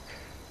Spirit,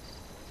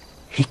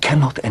 he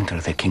cannot enter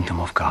the kingdom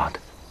of God.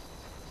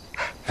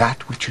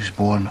 That which is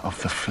born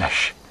of the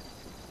flesh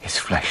is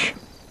flesh,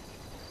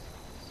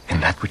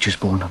 and that which is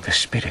born of the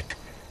Spirit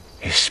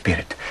is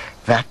spirit.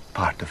 That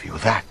part of you,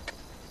 that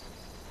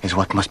is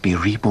what must be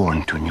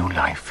reborn to new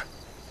life.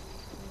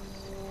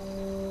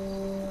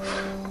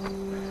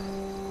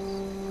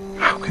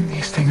 How can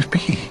these things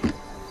be?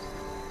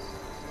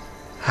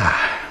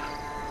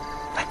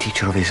 A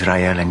teacher of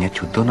Israel, and yet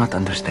you do not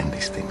understand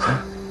these things,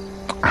 huh?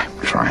 I'm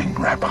trying,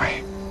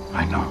 Rabbi.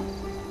 I know.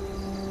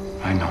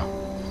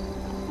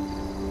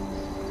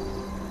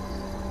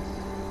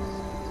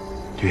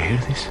 Do you hear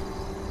this?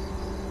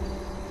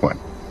 What?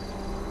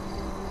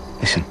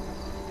 Listen.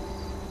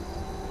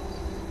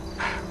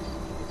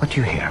 What do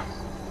you hear?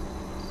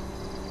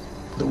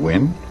 The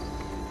wind?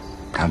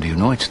 How do you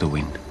know it's the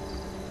wind?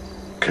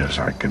 'Cause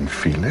I can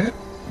feel it.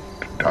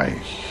 I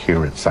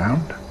hear it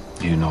sound.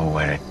 Do you know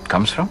where it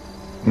comes from?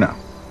 No.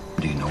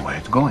 Do you know where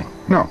it's going?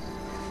 No.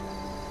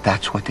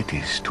 That's what it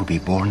is to be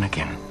born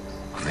again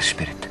of the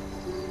Spirit.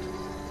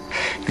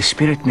 The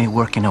Spirit may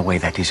work in a way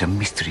that is a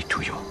mystery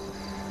to you.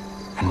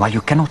 And while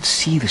you cannot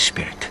see the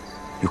Spirit,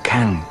 you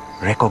can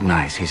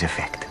recognize his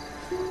effect.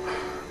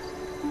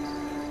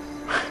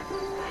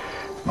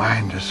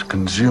 Mind is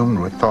consumed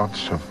with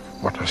thoughts of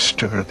what a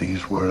stir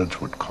these words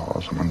would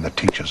cause among the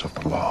teachers of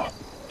the law.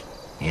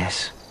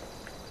 Yes,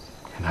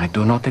 and I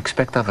do not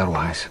expect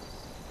otherwise.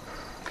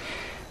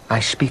 I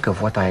speak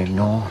of what I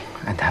know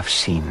and have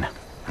seen,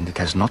 and it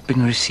has not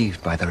been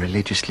received by the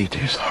religious It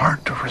leaders. is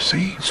hard to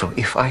receive. So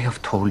if I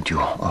have told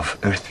you of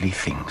earthly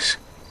things,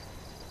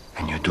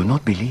 and you do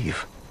not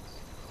believe,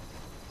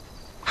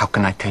 how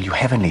can I tell you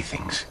heavenly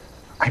things?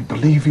 I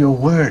believe your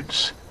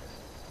words.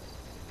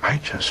 I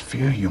just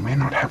fear you may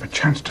not have a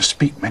chance to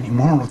speak many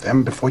more of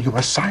them before you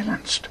are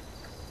silenced.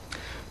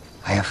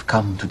 I have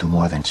come to do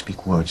more than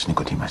speak words,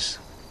 Nicodemus.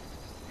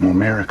 More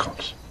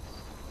miracles.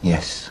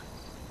 Yes,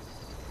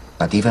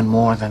 but even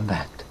more than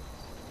that.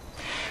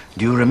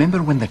 Do you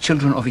remember when the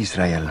children of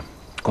Israel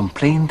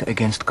complained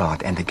against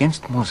God and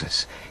against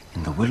Moses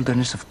in the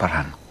wilderness of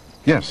Paran?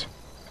 Yes.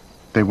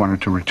 They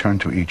wanted to return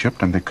to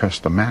Egypt, and they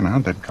cursed the manna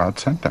that God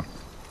sent them.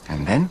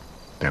 And then?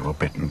 They were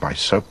bitten by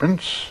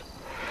serpents.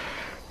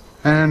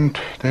 and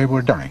they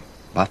were dying.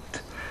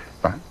 But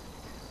But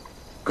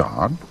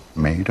God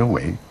made a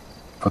way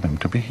for them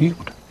to be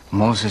healed.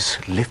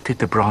 Moses lifted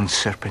the bronze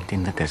serpent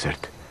in the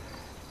desert,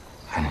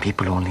 and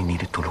people only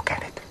needed to look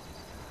at it.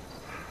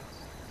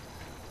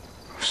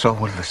 So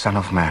will the Son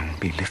of Man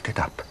be lifted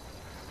up,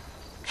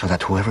 so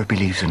that whoever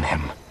believes in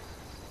him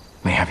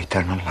may have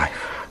eternal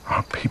life.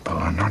 Our people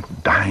are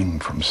not dying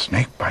from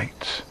snake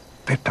bites.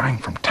 They're dying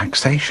from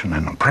taxation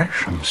and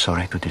oppression. I'm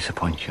sorry to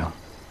disappoint you,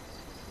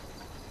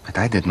 but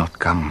I did not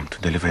come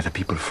to deliver the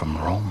people from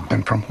Rome.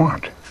 Then from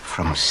what?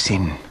 From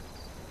sin.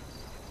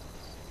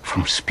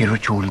 From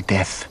spiritual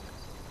death.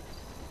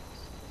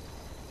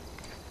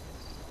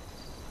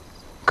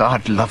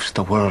 God loves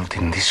the world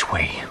in this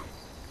way,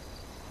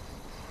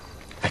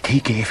 that he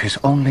gave his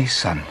only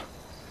Son,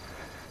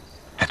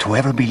 that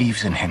whoever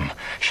believes in him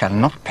shall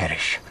not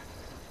perish,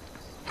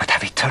 but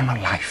have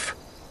eternal life.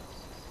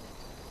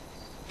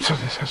 So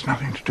this has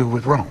nothing to do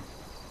with Rome.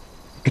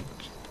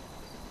 It's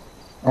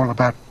all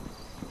about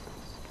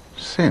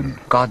sin.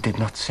 God did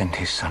not send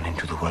his Son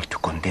into the world to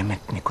condemn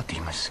it,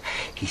 Nicodemus.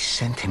 He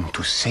sent him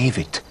to save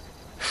it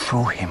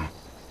through him.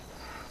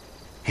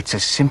 It's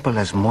as simple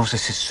as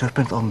Moses'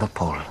 serpent on the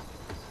pole.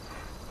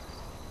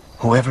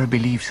 Whoever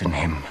believes in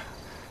him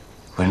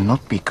will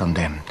not be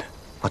condemned,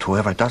 but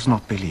whoever does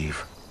not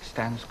believe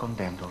stands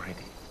condemned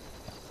already.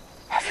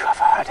 Have you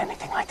ever heard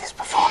anything like this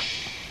before?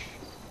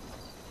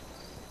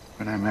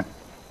 When I met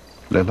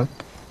Lilith,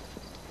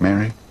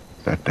 Mary,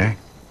 that day,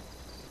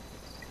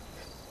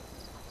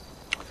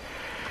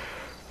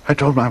 I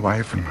told my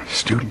wife and my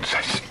students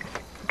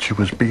she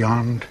was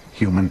beyond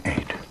human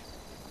aid.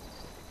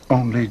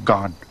 Only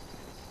God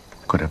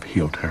could have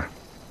healed her.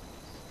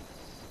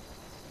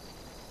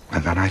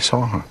 And then I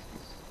saw her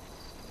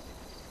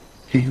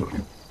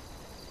healed.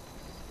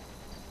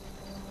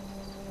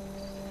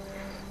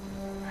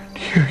 And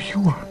here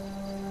you are.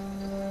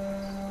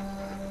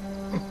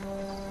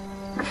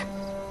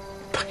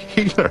 The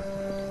healer.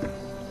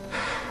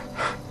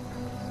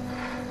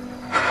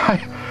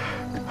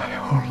 My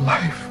whole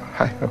life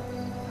I have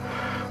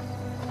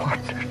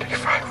wondered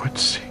if I would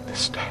see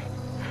this day.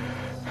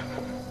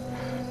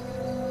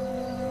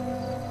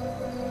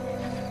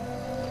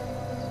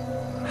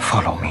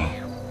 Follow me,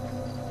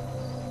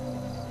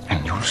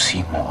 and you'll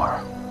see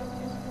more.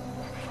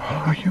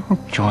 Follow you?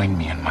 Join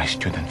me and my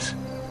students.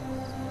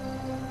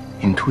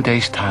 In 2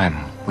 days'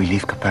 time, we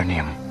leave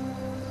Capernaum.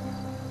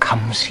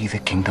 Come see the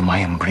kingdom I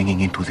am bringing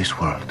into this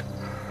world.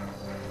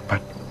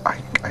 But I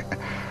can't.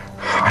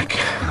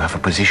 You have a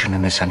position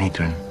in the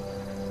Sanhedrin.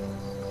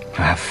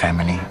 You have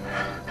family.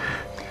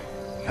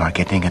 You are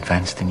getting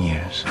advanced in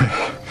years.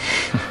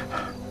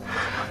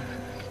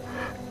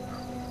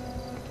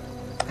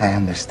 I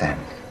understand.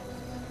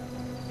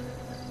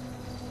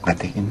 But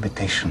the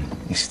invitation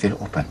is still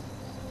open.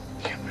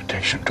 The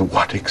invitation to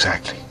what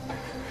exactly?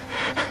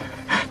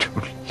 To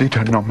lead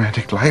a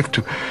nomadic life,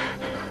 to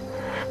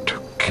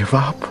give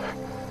up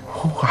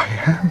who I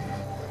am.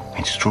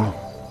 It's true.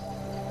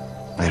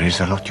 There is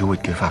a lot you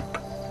would give up.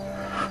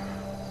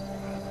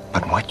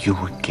 But what you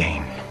would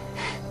gain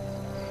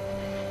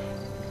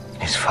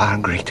is far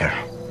greater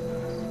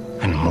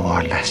and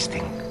more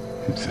lasting.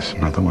 Is this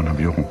another one of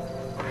your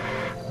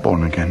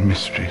born-again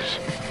mysteries?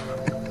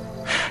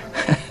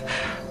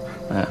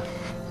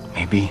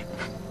 Maybe.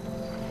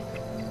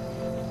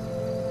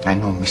 I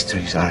know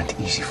mysteries aren't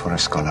easy for a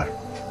scholar.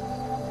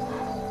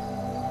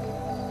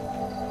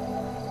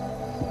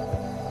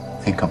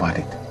 Think about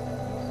it.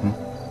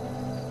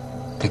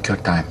 Take your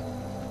time.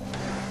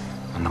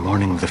 On the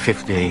morning of the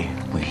 5th day,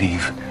 we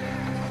leave,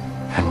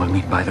 and we'll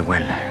meet by the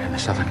well in the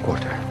southern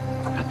quarter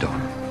at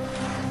dawn.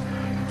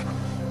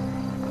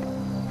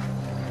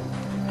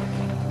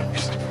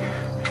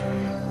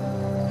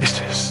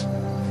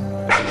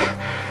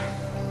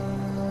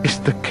 Is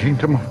the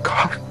kingdom of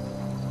God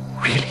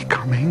really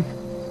coming?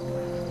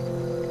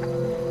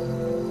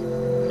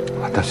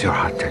 What does your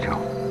heart tell you?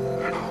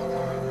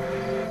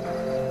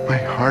 My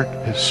heart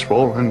is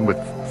swollen with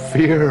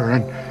fear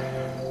and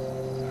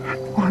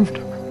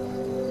wonder.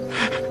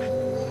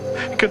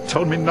 It can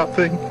tell me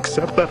nothing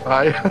except that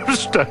I am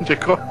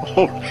standing on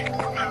holy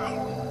ground.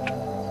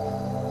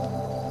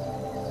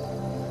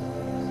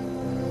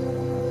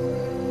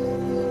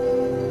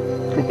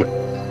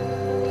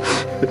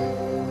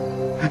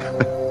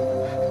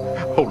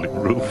 Holy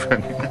roof,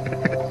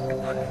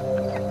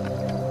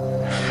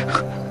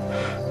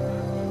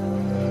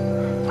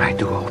 I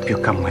do hope you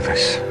come with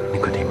us,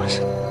 Nicodemus.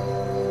 You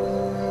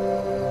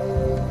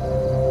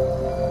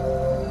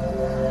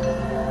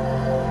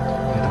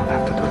don't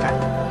have to do that.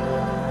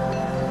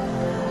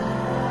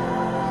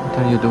 What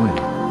are you doing?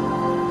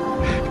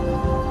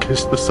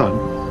 Kiss the Son,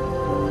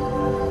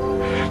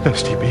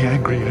 lest he be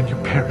angry and you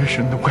perish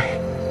in the way.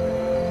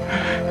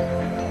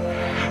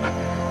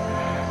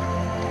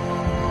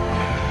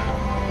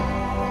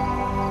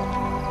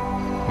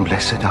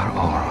 Blessed are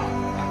all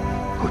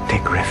who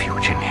take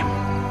refuge in him.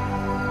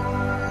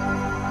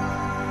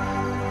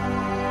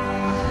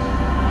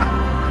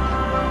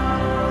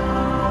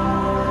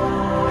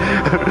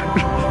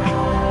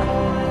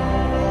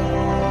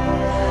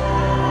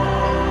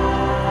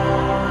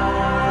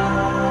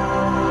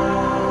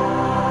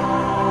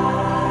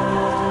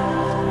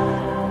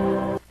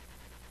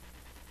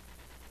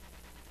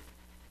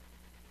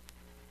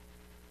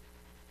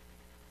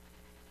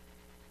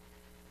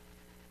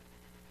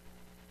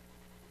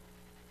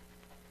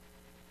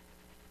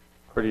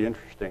 pretty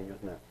interesting,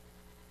 isn't it?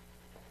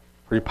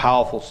 Pretty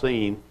powerful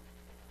scene.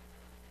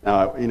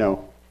 Now,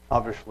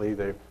 obviously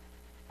they've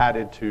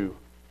added to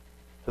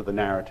the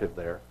narrative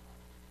there.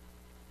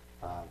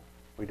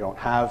 We don't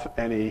have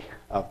any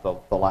of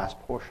the last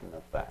portion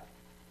of that.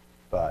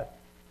 But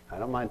I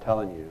don't mind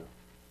telling you,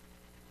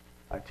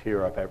 I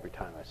tear up every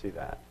time I see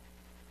that.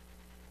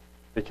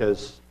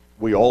 Because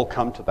we all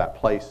come to that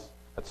place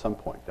at some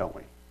point, don't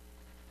we?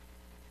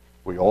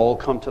 We all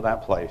come to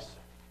that place,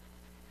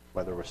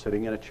 whether we're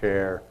sitting in a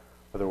chair,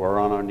 whether we're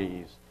on our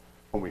knees,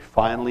 when we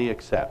finally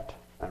accept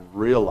and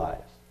realize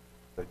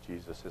that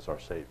Jesus is our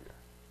Savior.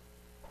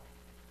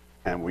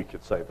 And we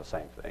could say the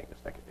same thing as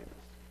Nicodemus,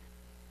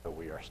 that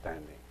we are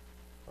standing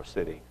or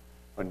sitting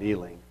or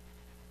kneeling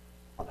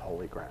on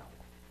holy ground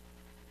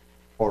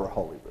or a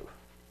holy roof.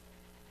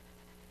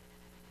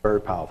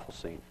 Very powerful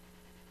scene.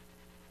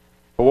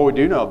 But what we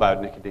do know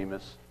about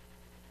Nicodemus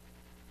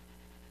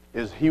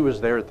is he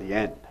was there at the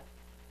end.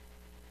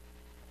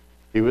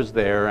 He was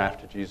there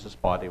after Jesus'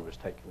 body was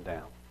taken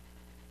down.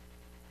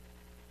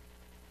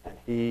 And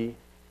he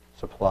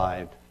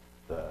supplied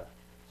the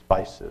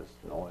spices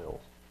and oils,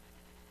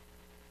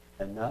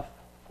 enough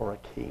for a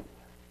king.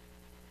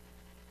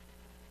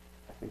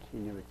 I think he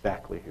knew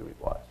exactly who he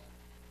was.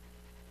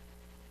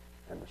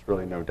 And there's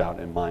really no doubt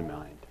in my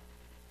mind.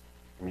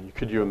 I mean,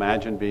 could you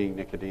imagine being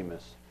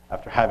Nicodemus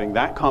after having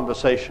that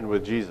conversation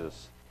with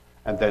Jesus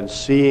and then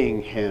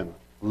seeing him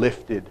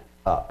lifted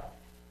up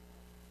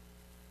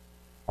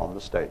on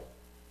the stake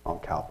on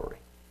Calvary?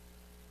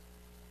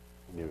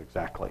 He knew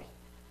exactly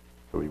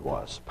who he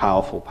was.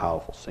 Powerful,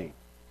 powerful scene.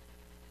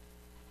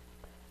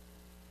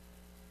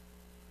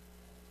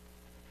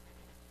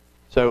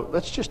 So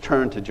let's just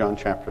turn to John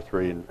chapter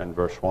 3 and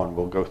verse 1.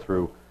 We'll go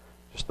through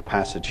just the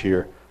passage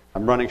here.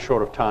 I'm running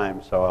short of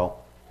time, so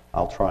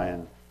I'll try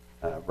and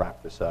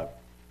wrap this up.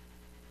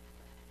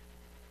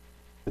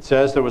 It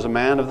says, there was a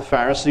man of the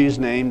Pharisees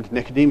named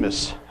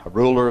Nicodemus, a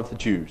ruler of the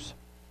Jews.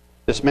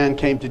 This man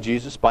came to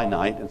Jesus by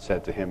night and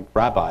said to him,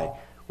 Rabbi,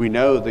 we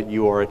know that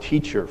you are a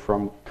teacher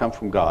come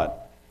from God,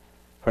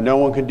 for no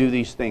one can do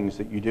these things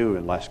that you do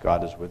unless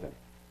God is with him.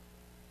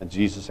 And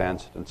Jesus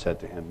answered and said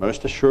to him,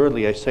 most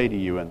assuredly I say to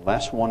you,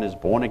 unless one is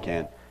born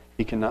again,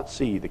 he cannot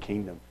see the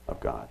kingdom of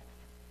God.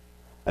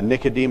 And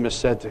Nicodemus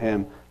said to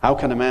him, how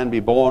can a man be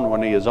born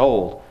when he is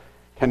old?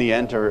 Can he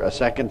enter a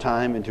second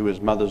time into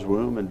his mother's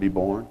womb and be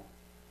born?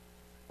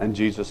 And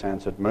Jesus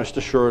answered, most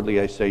assuredly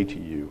I say to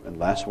you,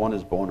 unless one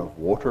is born of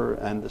water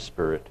and the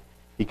Spirit,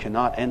 he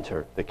cannot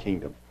enter the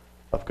kingdom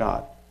of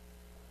God.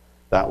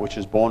 That which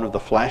is born of the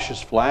flesh is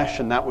flesh,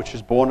 and that which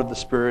is born of the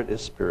Spirit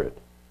is spirit.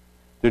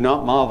 Do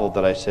not marvel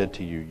that I said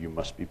to you, you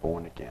must be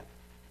born again.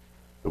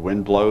 The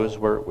wind blows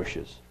where it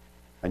wishes,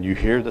 and you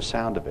hear the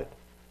sound of it,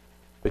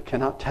 but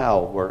cannot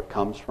tell where it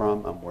comes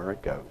from and where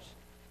it goes.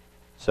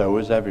 So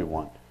is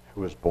everyone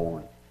who is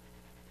born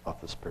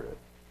of the Spirit.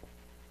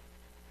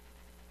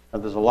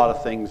 And there's a lot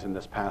of things in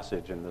this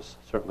passage, and there's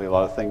certainly a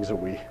lot of things that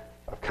we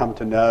have come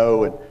to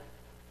know, and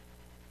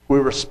we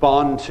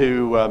respond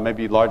to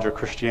maybe larger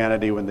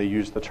Christianity when they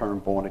use the term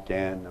born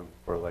again, and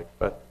we're like,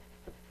 but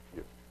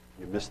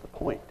you missed the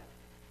point.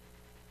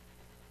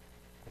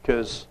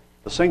 Because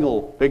the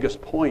single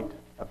biggest point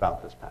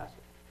about this passage,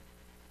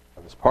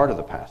 or this part of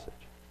the passage,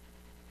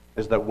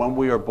 is that when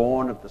we are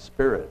born of the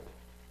Spirit,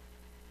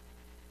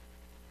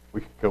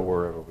 we can go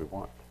wherever we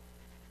want,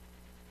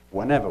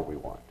 whenever we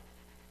want.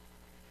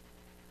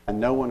 And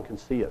no one can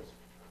see us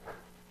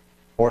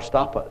or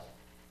stop us.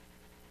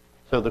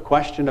 So the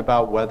question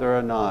about whether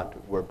or not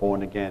we're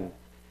born again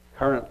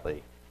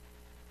currently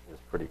is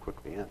pretty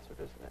quickly answered,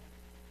 isn't it?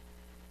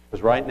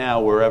 Because right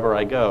now, wherever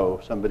I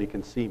go, somebody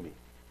can see me.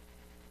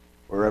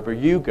 Wherever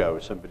you go,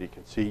 somebody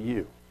can see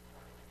you.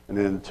 And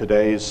in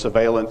today's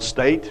surveillance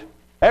state,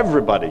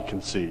 everybody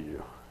can see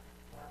you.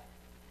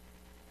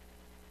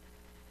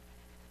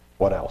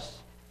 What else?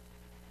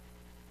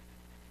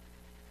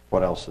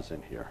 What else is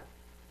in here?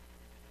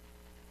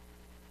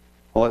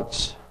 Well,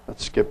 let's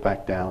skip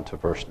back down to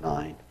verse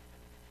 9.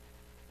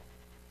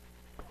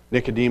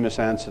 Nicodemus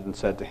answered and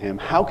said to him,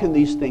 how can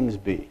these things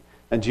be?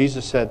 And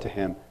Jesus said to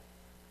him,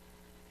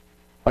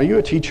 are you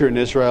a teacher in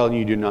Israel and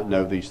you do not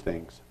know these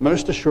things?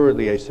 Most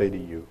assuredly I say to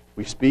you,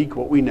 we speak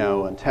what we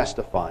know and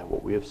testify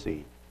what we have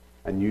seen,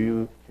 and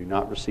you do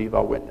not receive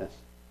our witness.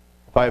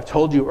 If I have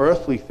told you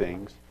earthly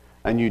things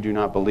and you do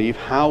not believe,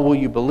 how will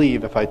you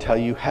believe if I tell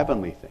you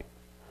heavenly things?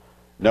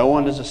 No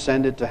one has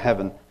ascended to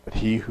heaven but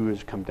he who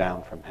has come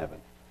down from heaven,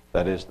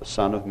 that is, the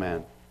Son of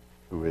Man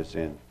who is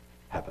in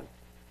heaven.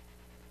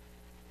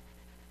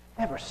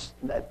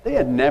 They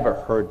had never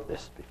heard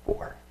this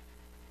before.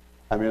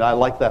 I mean, I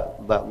like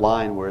that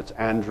line where it's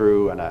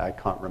Andrew, and I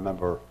can't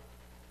remember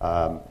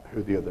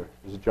who the other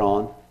is.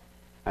 John.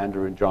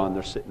 Andrew and John,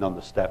 they're sitting on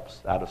the steps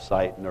out of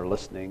sight, and they're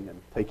listening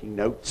and taking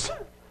notes.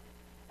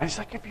 And he's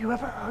like, have you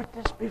ever heard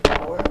this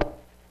before?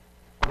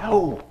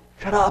 No,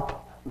 shut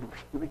up.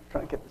 Let me try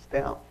to get this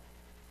down.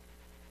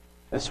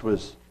 This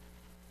was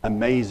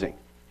amazing.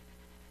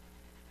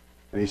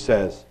 And he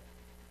says,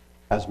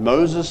 As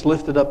Moses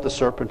lifted up the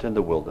serpent in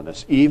the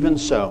wilderness, even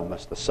so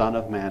must the Son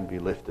of Man be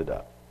lifted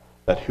up,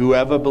 that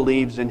whoever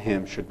believes in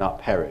him should not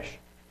perish,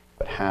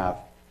 but have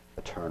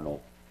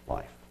eternal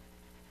life.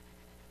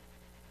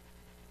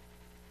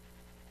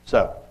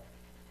 So,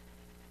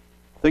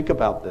 think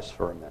about this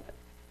for a minute.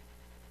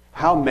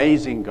 How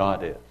amazing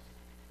God is.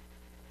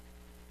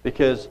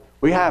 Because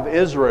we have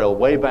Israel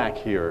way back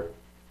here,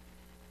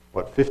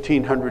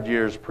 1,500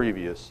 years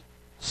previous,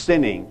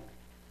 sinning,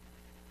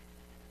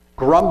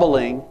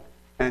 grumbling,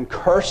 and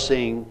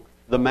cursing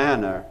the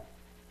manna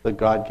that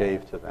God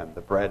gave to them,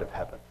 the bread of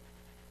heaven.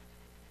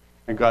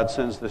 And God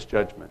sends this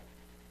judgment.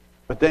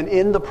 But then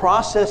in the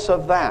process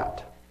of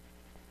that,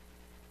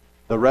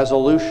 the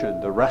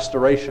resolution, the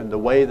restoration, the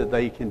way that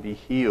they can be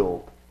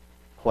healed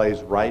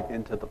plays right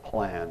into the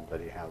plan that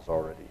he has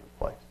already in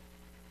place.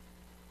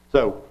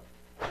 So,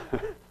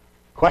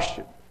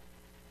 question.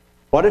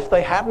 What if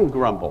they hadn't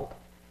grumbled?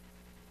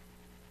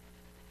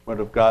 Would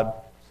have God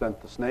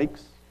sent the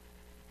snakes,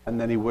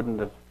 and then he wouldn't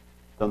have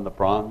done the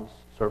bronze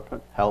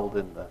serpent held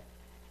in the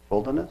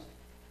wilderness?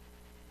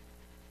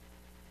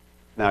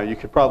 Now, you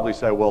could probably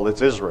say, well,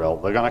 it's Israel.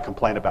 They're going to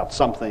complain about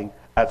something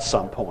at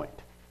some point,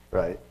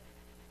 right?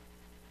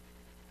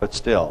 But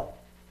still,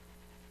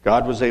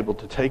 God was able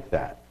to take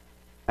that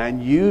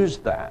and use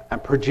that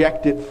and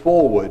project it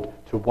forward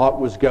to what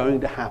was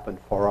going to happen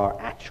for our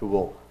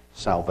actual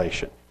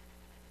salvation.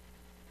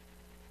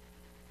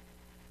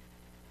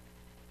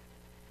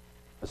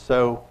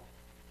 So,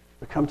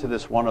 we come to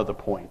this one other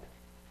point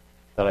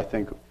that I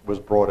think was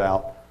brought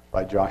out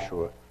by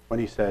Joshua when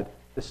he said,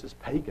 this is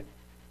pagan.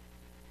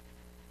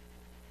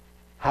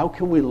 How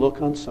can we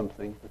look on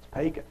something that's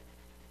pagan?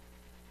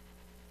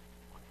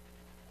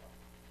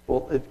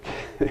 Well,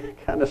 it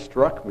kind of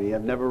struck me.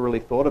 I've never really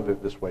thought of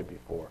it this way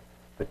before.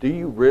 But do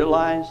you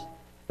realize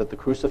that the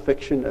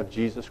crucifixion of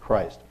Jesus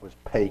Christ was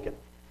pagan?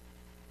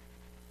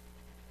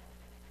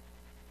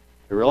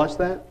 You realize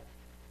that?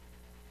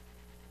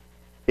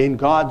 In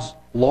God's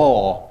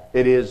law,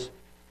 it is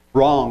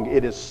wrong,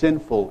 it is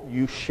sinful.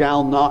 You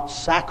shall not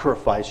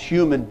sacrifice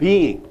human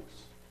beings.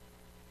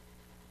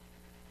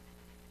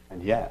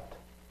 And yet,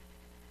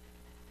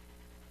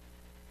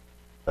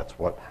 that's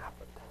what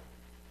happened.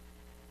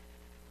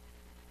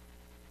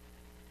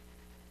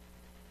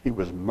 He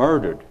was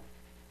murdered.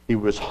 He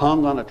was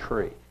hung on a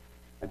tree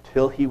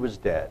until he was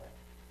dead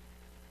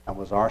and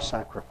was our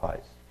sacrifice.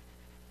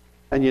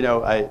 And you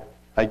know,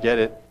 I get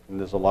it, and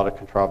there's a lot of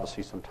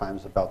controversy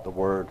sometimes about the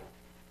word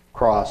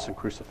cross and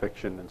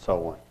crucifixion and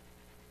so on.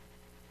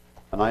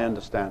 And I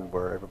understand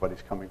where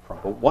everybody's coming from.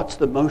 But what's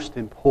the most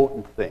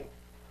important thing?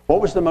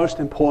 What was the most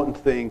important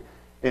thing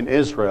in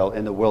Israel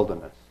in the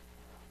wilderness?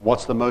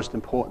 What's the most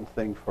important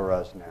thing for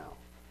us now?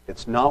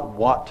 It's not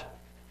what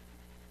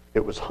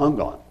it was hung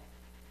on.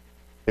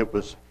 It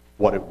was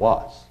what it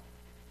was.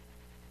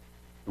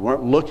 You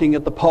weren't looking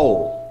at the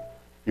pole.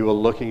 You were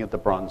looking at the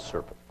bronze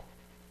serpent.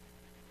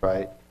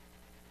 Right?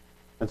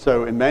 And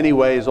so in many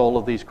ways, all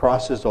of these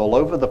crosses all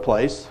over the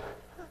place,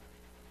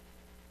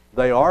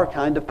 they are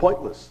kind of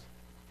pointless.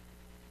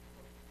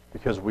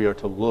 Because we are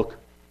to look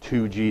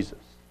to Jesus.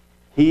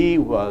 He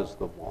was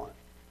the one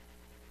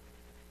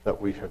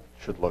that we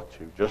should look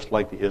to, just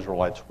like the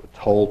Israelites were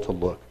told to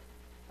look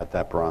at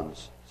that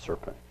bronze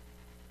serpent.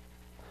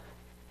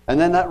 And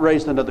then that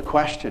raised another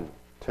question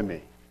to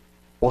me.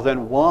 Well,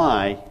 then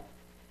why?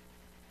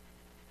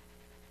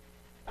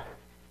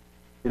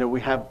 You know, we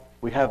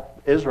have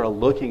Israel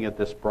looking at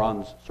this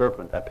bronze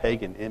serpent, a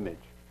pagan image.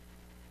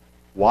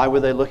 Why were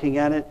they looking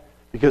at it?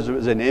 Because it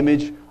was an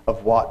image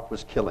of what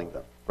was killing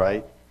them,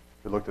 right?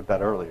 We looked at that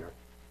earlier.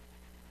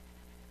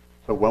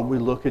 So when we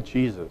look at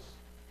Jesus,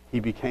 he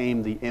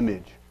became the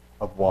image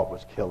of what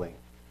was killing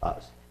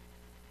us.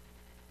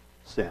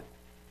 Sin.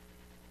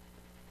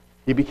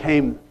 He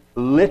became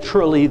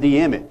literally the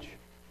image.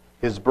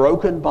 His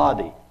broken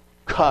body,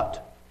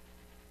 cut,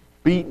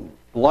 beaten,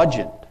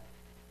 bludgeoned.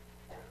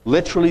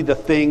 Literally the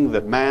thing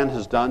that man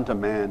has done to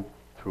man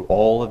through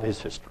all of his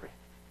history.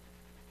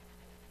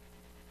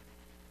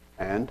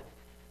 And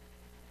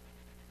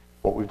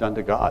what we've done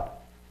to God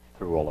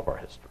through all of our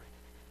history.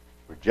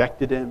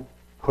 Rejected him,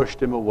 pushed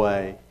him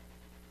away,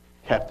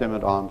 kept him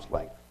at arm's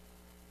length,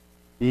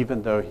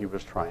 even though he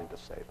was trying to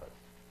save us.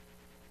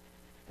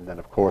 And then,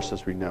 of course,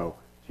 as we know,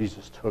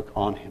 Jesus took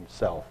on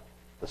himself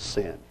the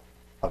sin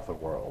of the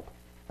world.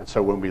 And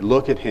so when we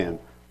look at him,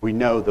 we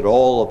know that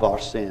all of our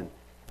sin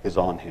is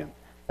on him.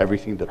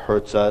 Everything that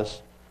hurts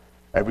us,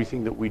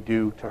 everything that we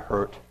do to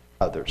hurt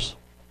others.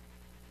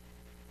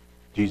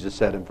 Jesus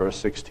said in verse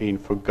 16,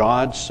 "For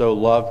God so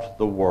loved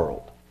the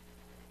world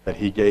that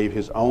he gave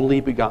his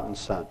only begotten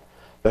Son,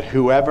 that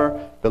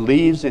whoever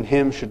believes in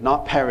him should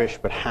not perish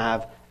but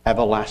have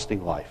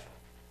everlasting life.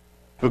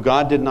 For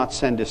God did not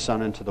send his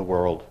Son into the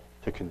world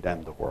to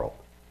condemn the world,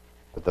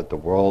 but that the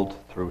world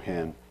through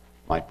him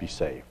might be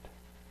saved.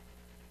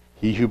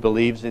 He who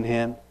believes in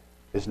him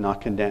is not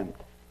condemned,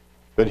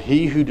 but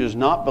he who does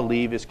not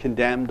believe is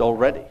condemned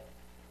already,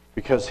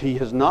 because he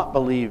has not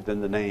believed in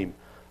the name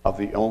of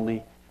the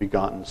only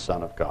begotten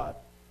Son of God.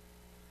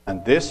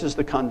 And this is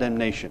the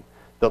condemnation,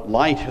 that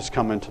light has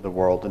come into the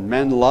world, and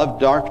men love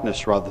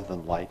darkness rather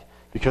than light,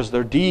 because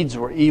their deeds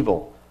were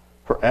evil.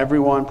 For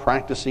everyone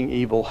practicing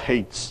evil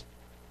hates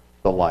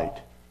the light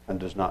and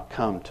does not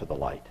come to the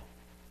light,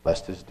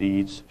 lest his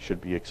deeds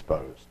should be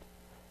exposed.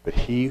 But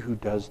he who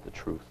does the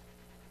truth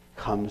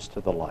comes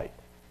to the light,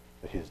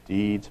 that his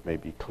deeds may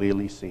be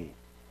clearly seen,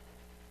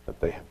 that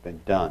they have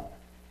been done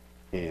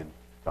in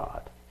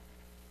God.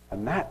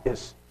 And that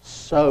is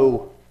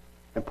so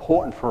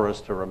important for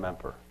us to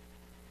remember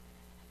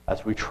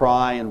as we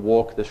try and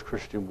walk this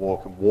Christian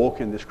walk and walk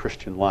in this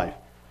Christian life,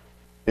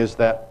 is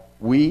that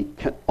we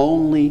can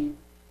only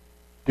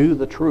do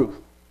the truth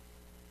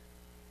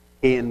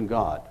in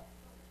God.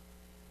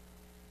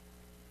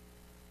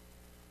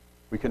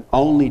 We can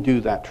only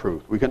do that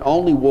truth. We can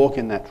only walk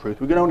in that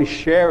truth. We can only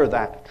share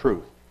that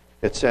truth.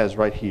 It says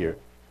right here,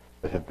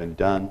 that have been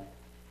done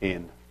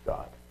in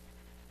God.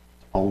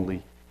 It's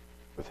only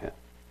with Him.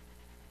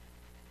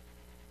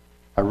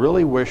 I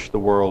really wish the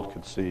world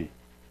could see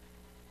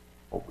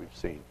what we've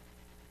seen.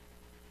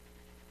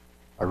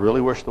 I really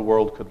wish the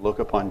world could look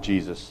upon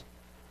Jesus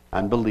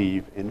and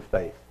believe in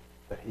faith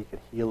that He could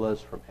heal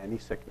us from any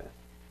sickness,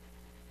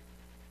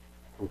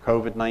 from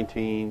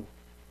COVID-19,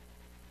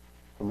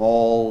 from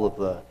all of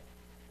the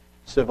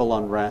civil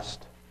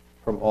unrest,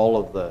 from all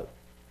of the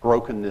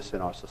brokenness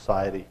in our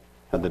society,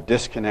 and the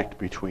disconnect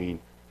between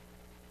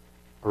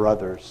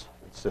brothers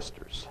and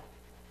sisters.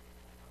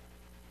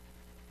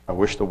 I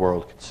wish the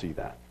world could see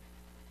that.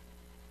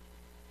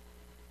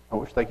 I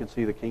wish they could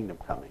see the kingdom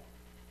coming.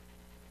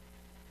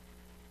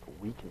 But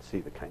we can see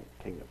the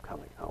kingdom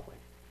coming, can't we?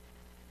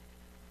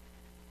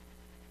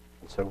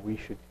 And so we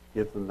should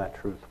give them that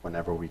truth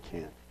whenever we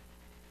can.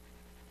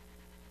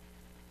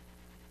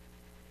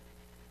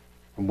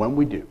 And when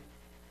we do,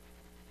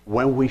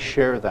 when we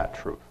share that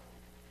truth,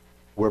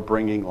 we're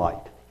bringing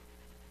light.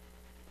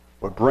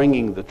 We're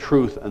bringing the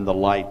truth and the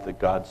light that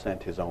God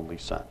sent His only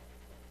Son.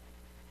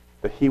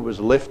 That He was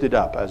lifted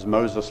up as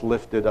Moses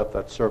lifted up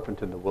that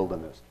serpent in the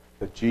wilderness.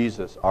 That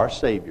Jesus, our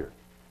Savior.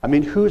 I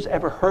mean, who's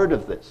ever heard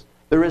of this?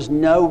 There is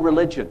no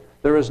religion.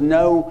 There is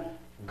no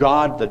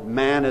God that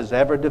man has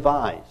ever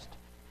devised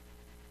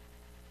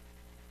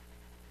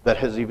that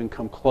has even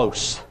come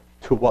close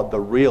to what the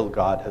real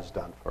God has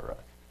done for us.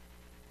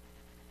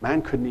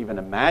 Man couldn't even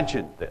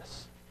imagine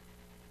this.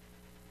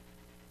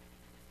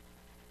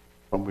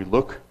 When we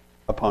look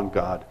upon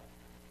God,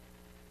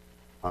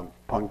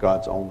 upon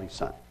God's only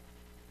Son,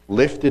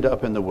 lifted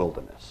up in the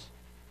wilderness,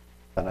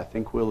 then I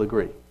think we'll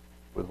agree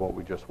with what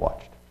we just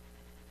watched.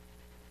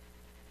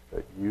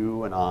 That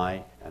you and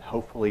I, and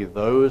hopefully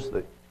those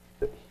that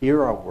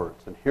hear our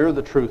words and hear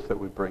the truth that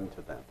we bring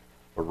to them,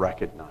 will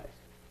recognize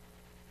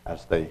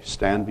as they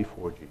stand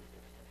before Jesus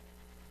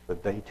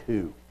that they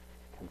too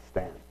can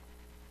stand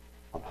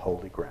on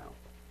holy ground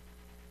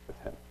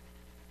with Him.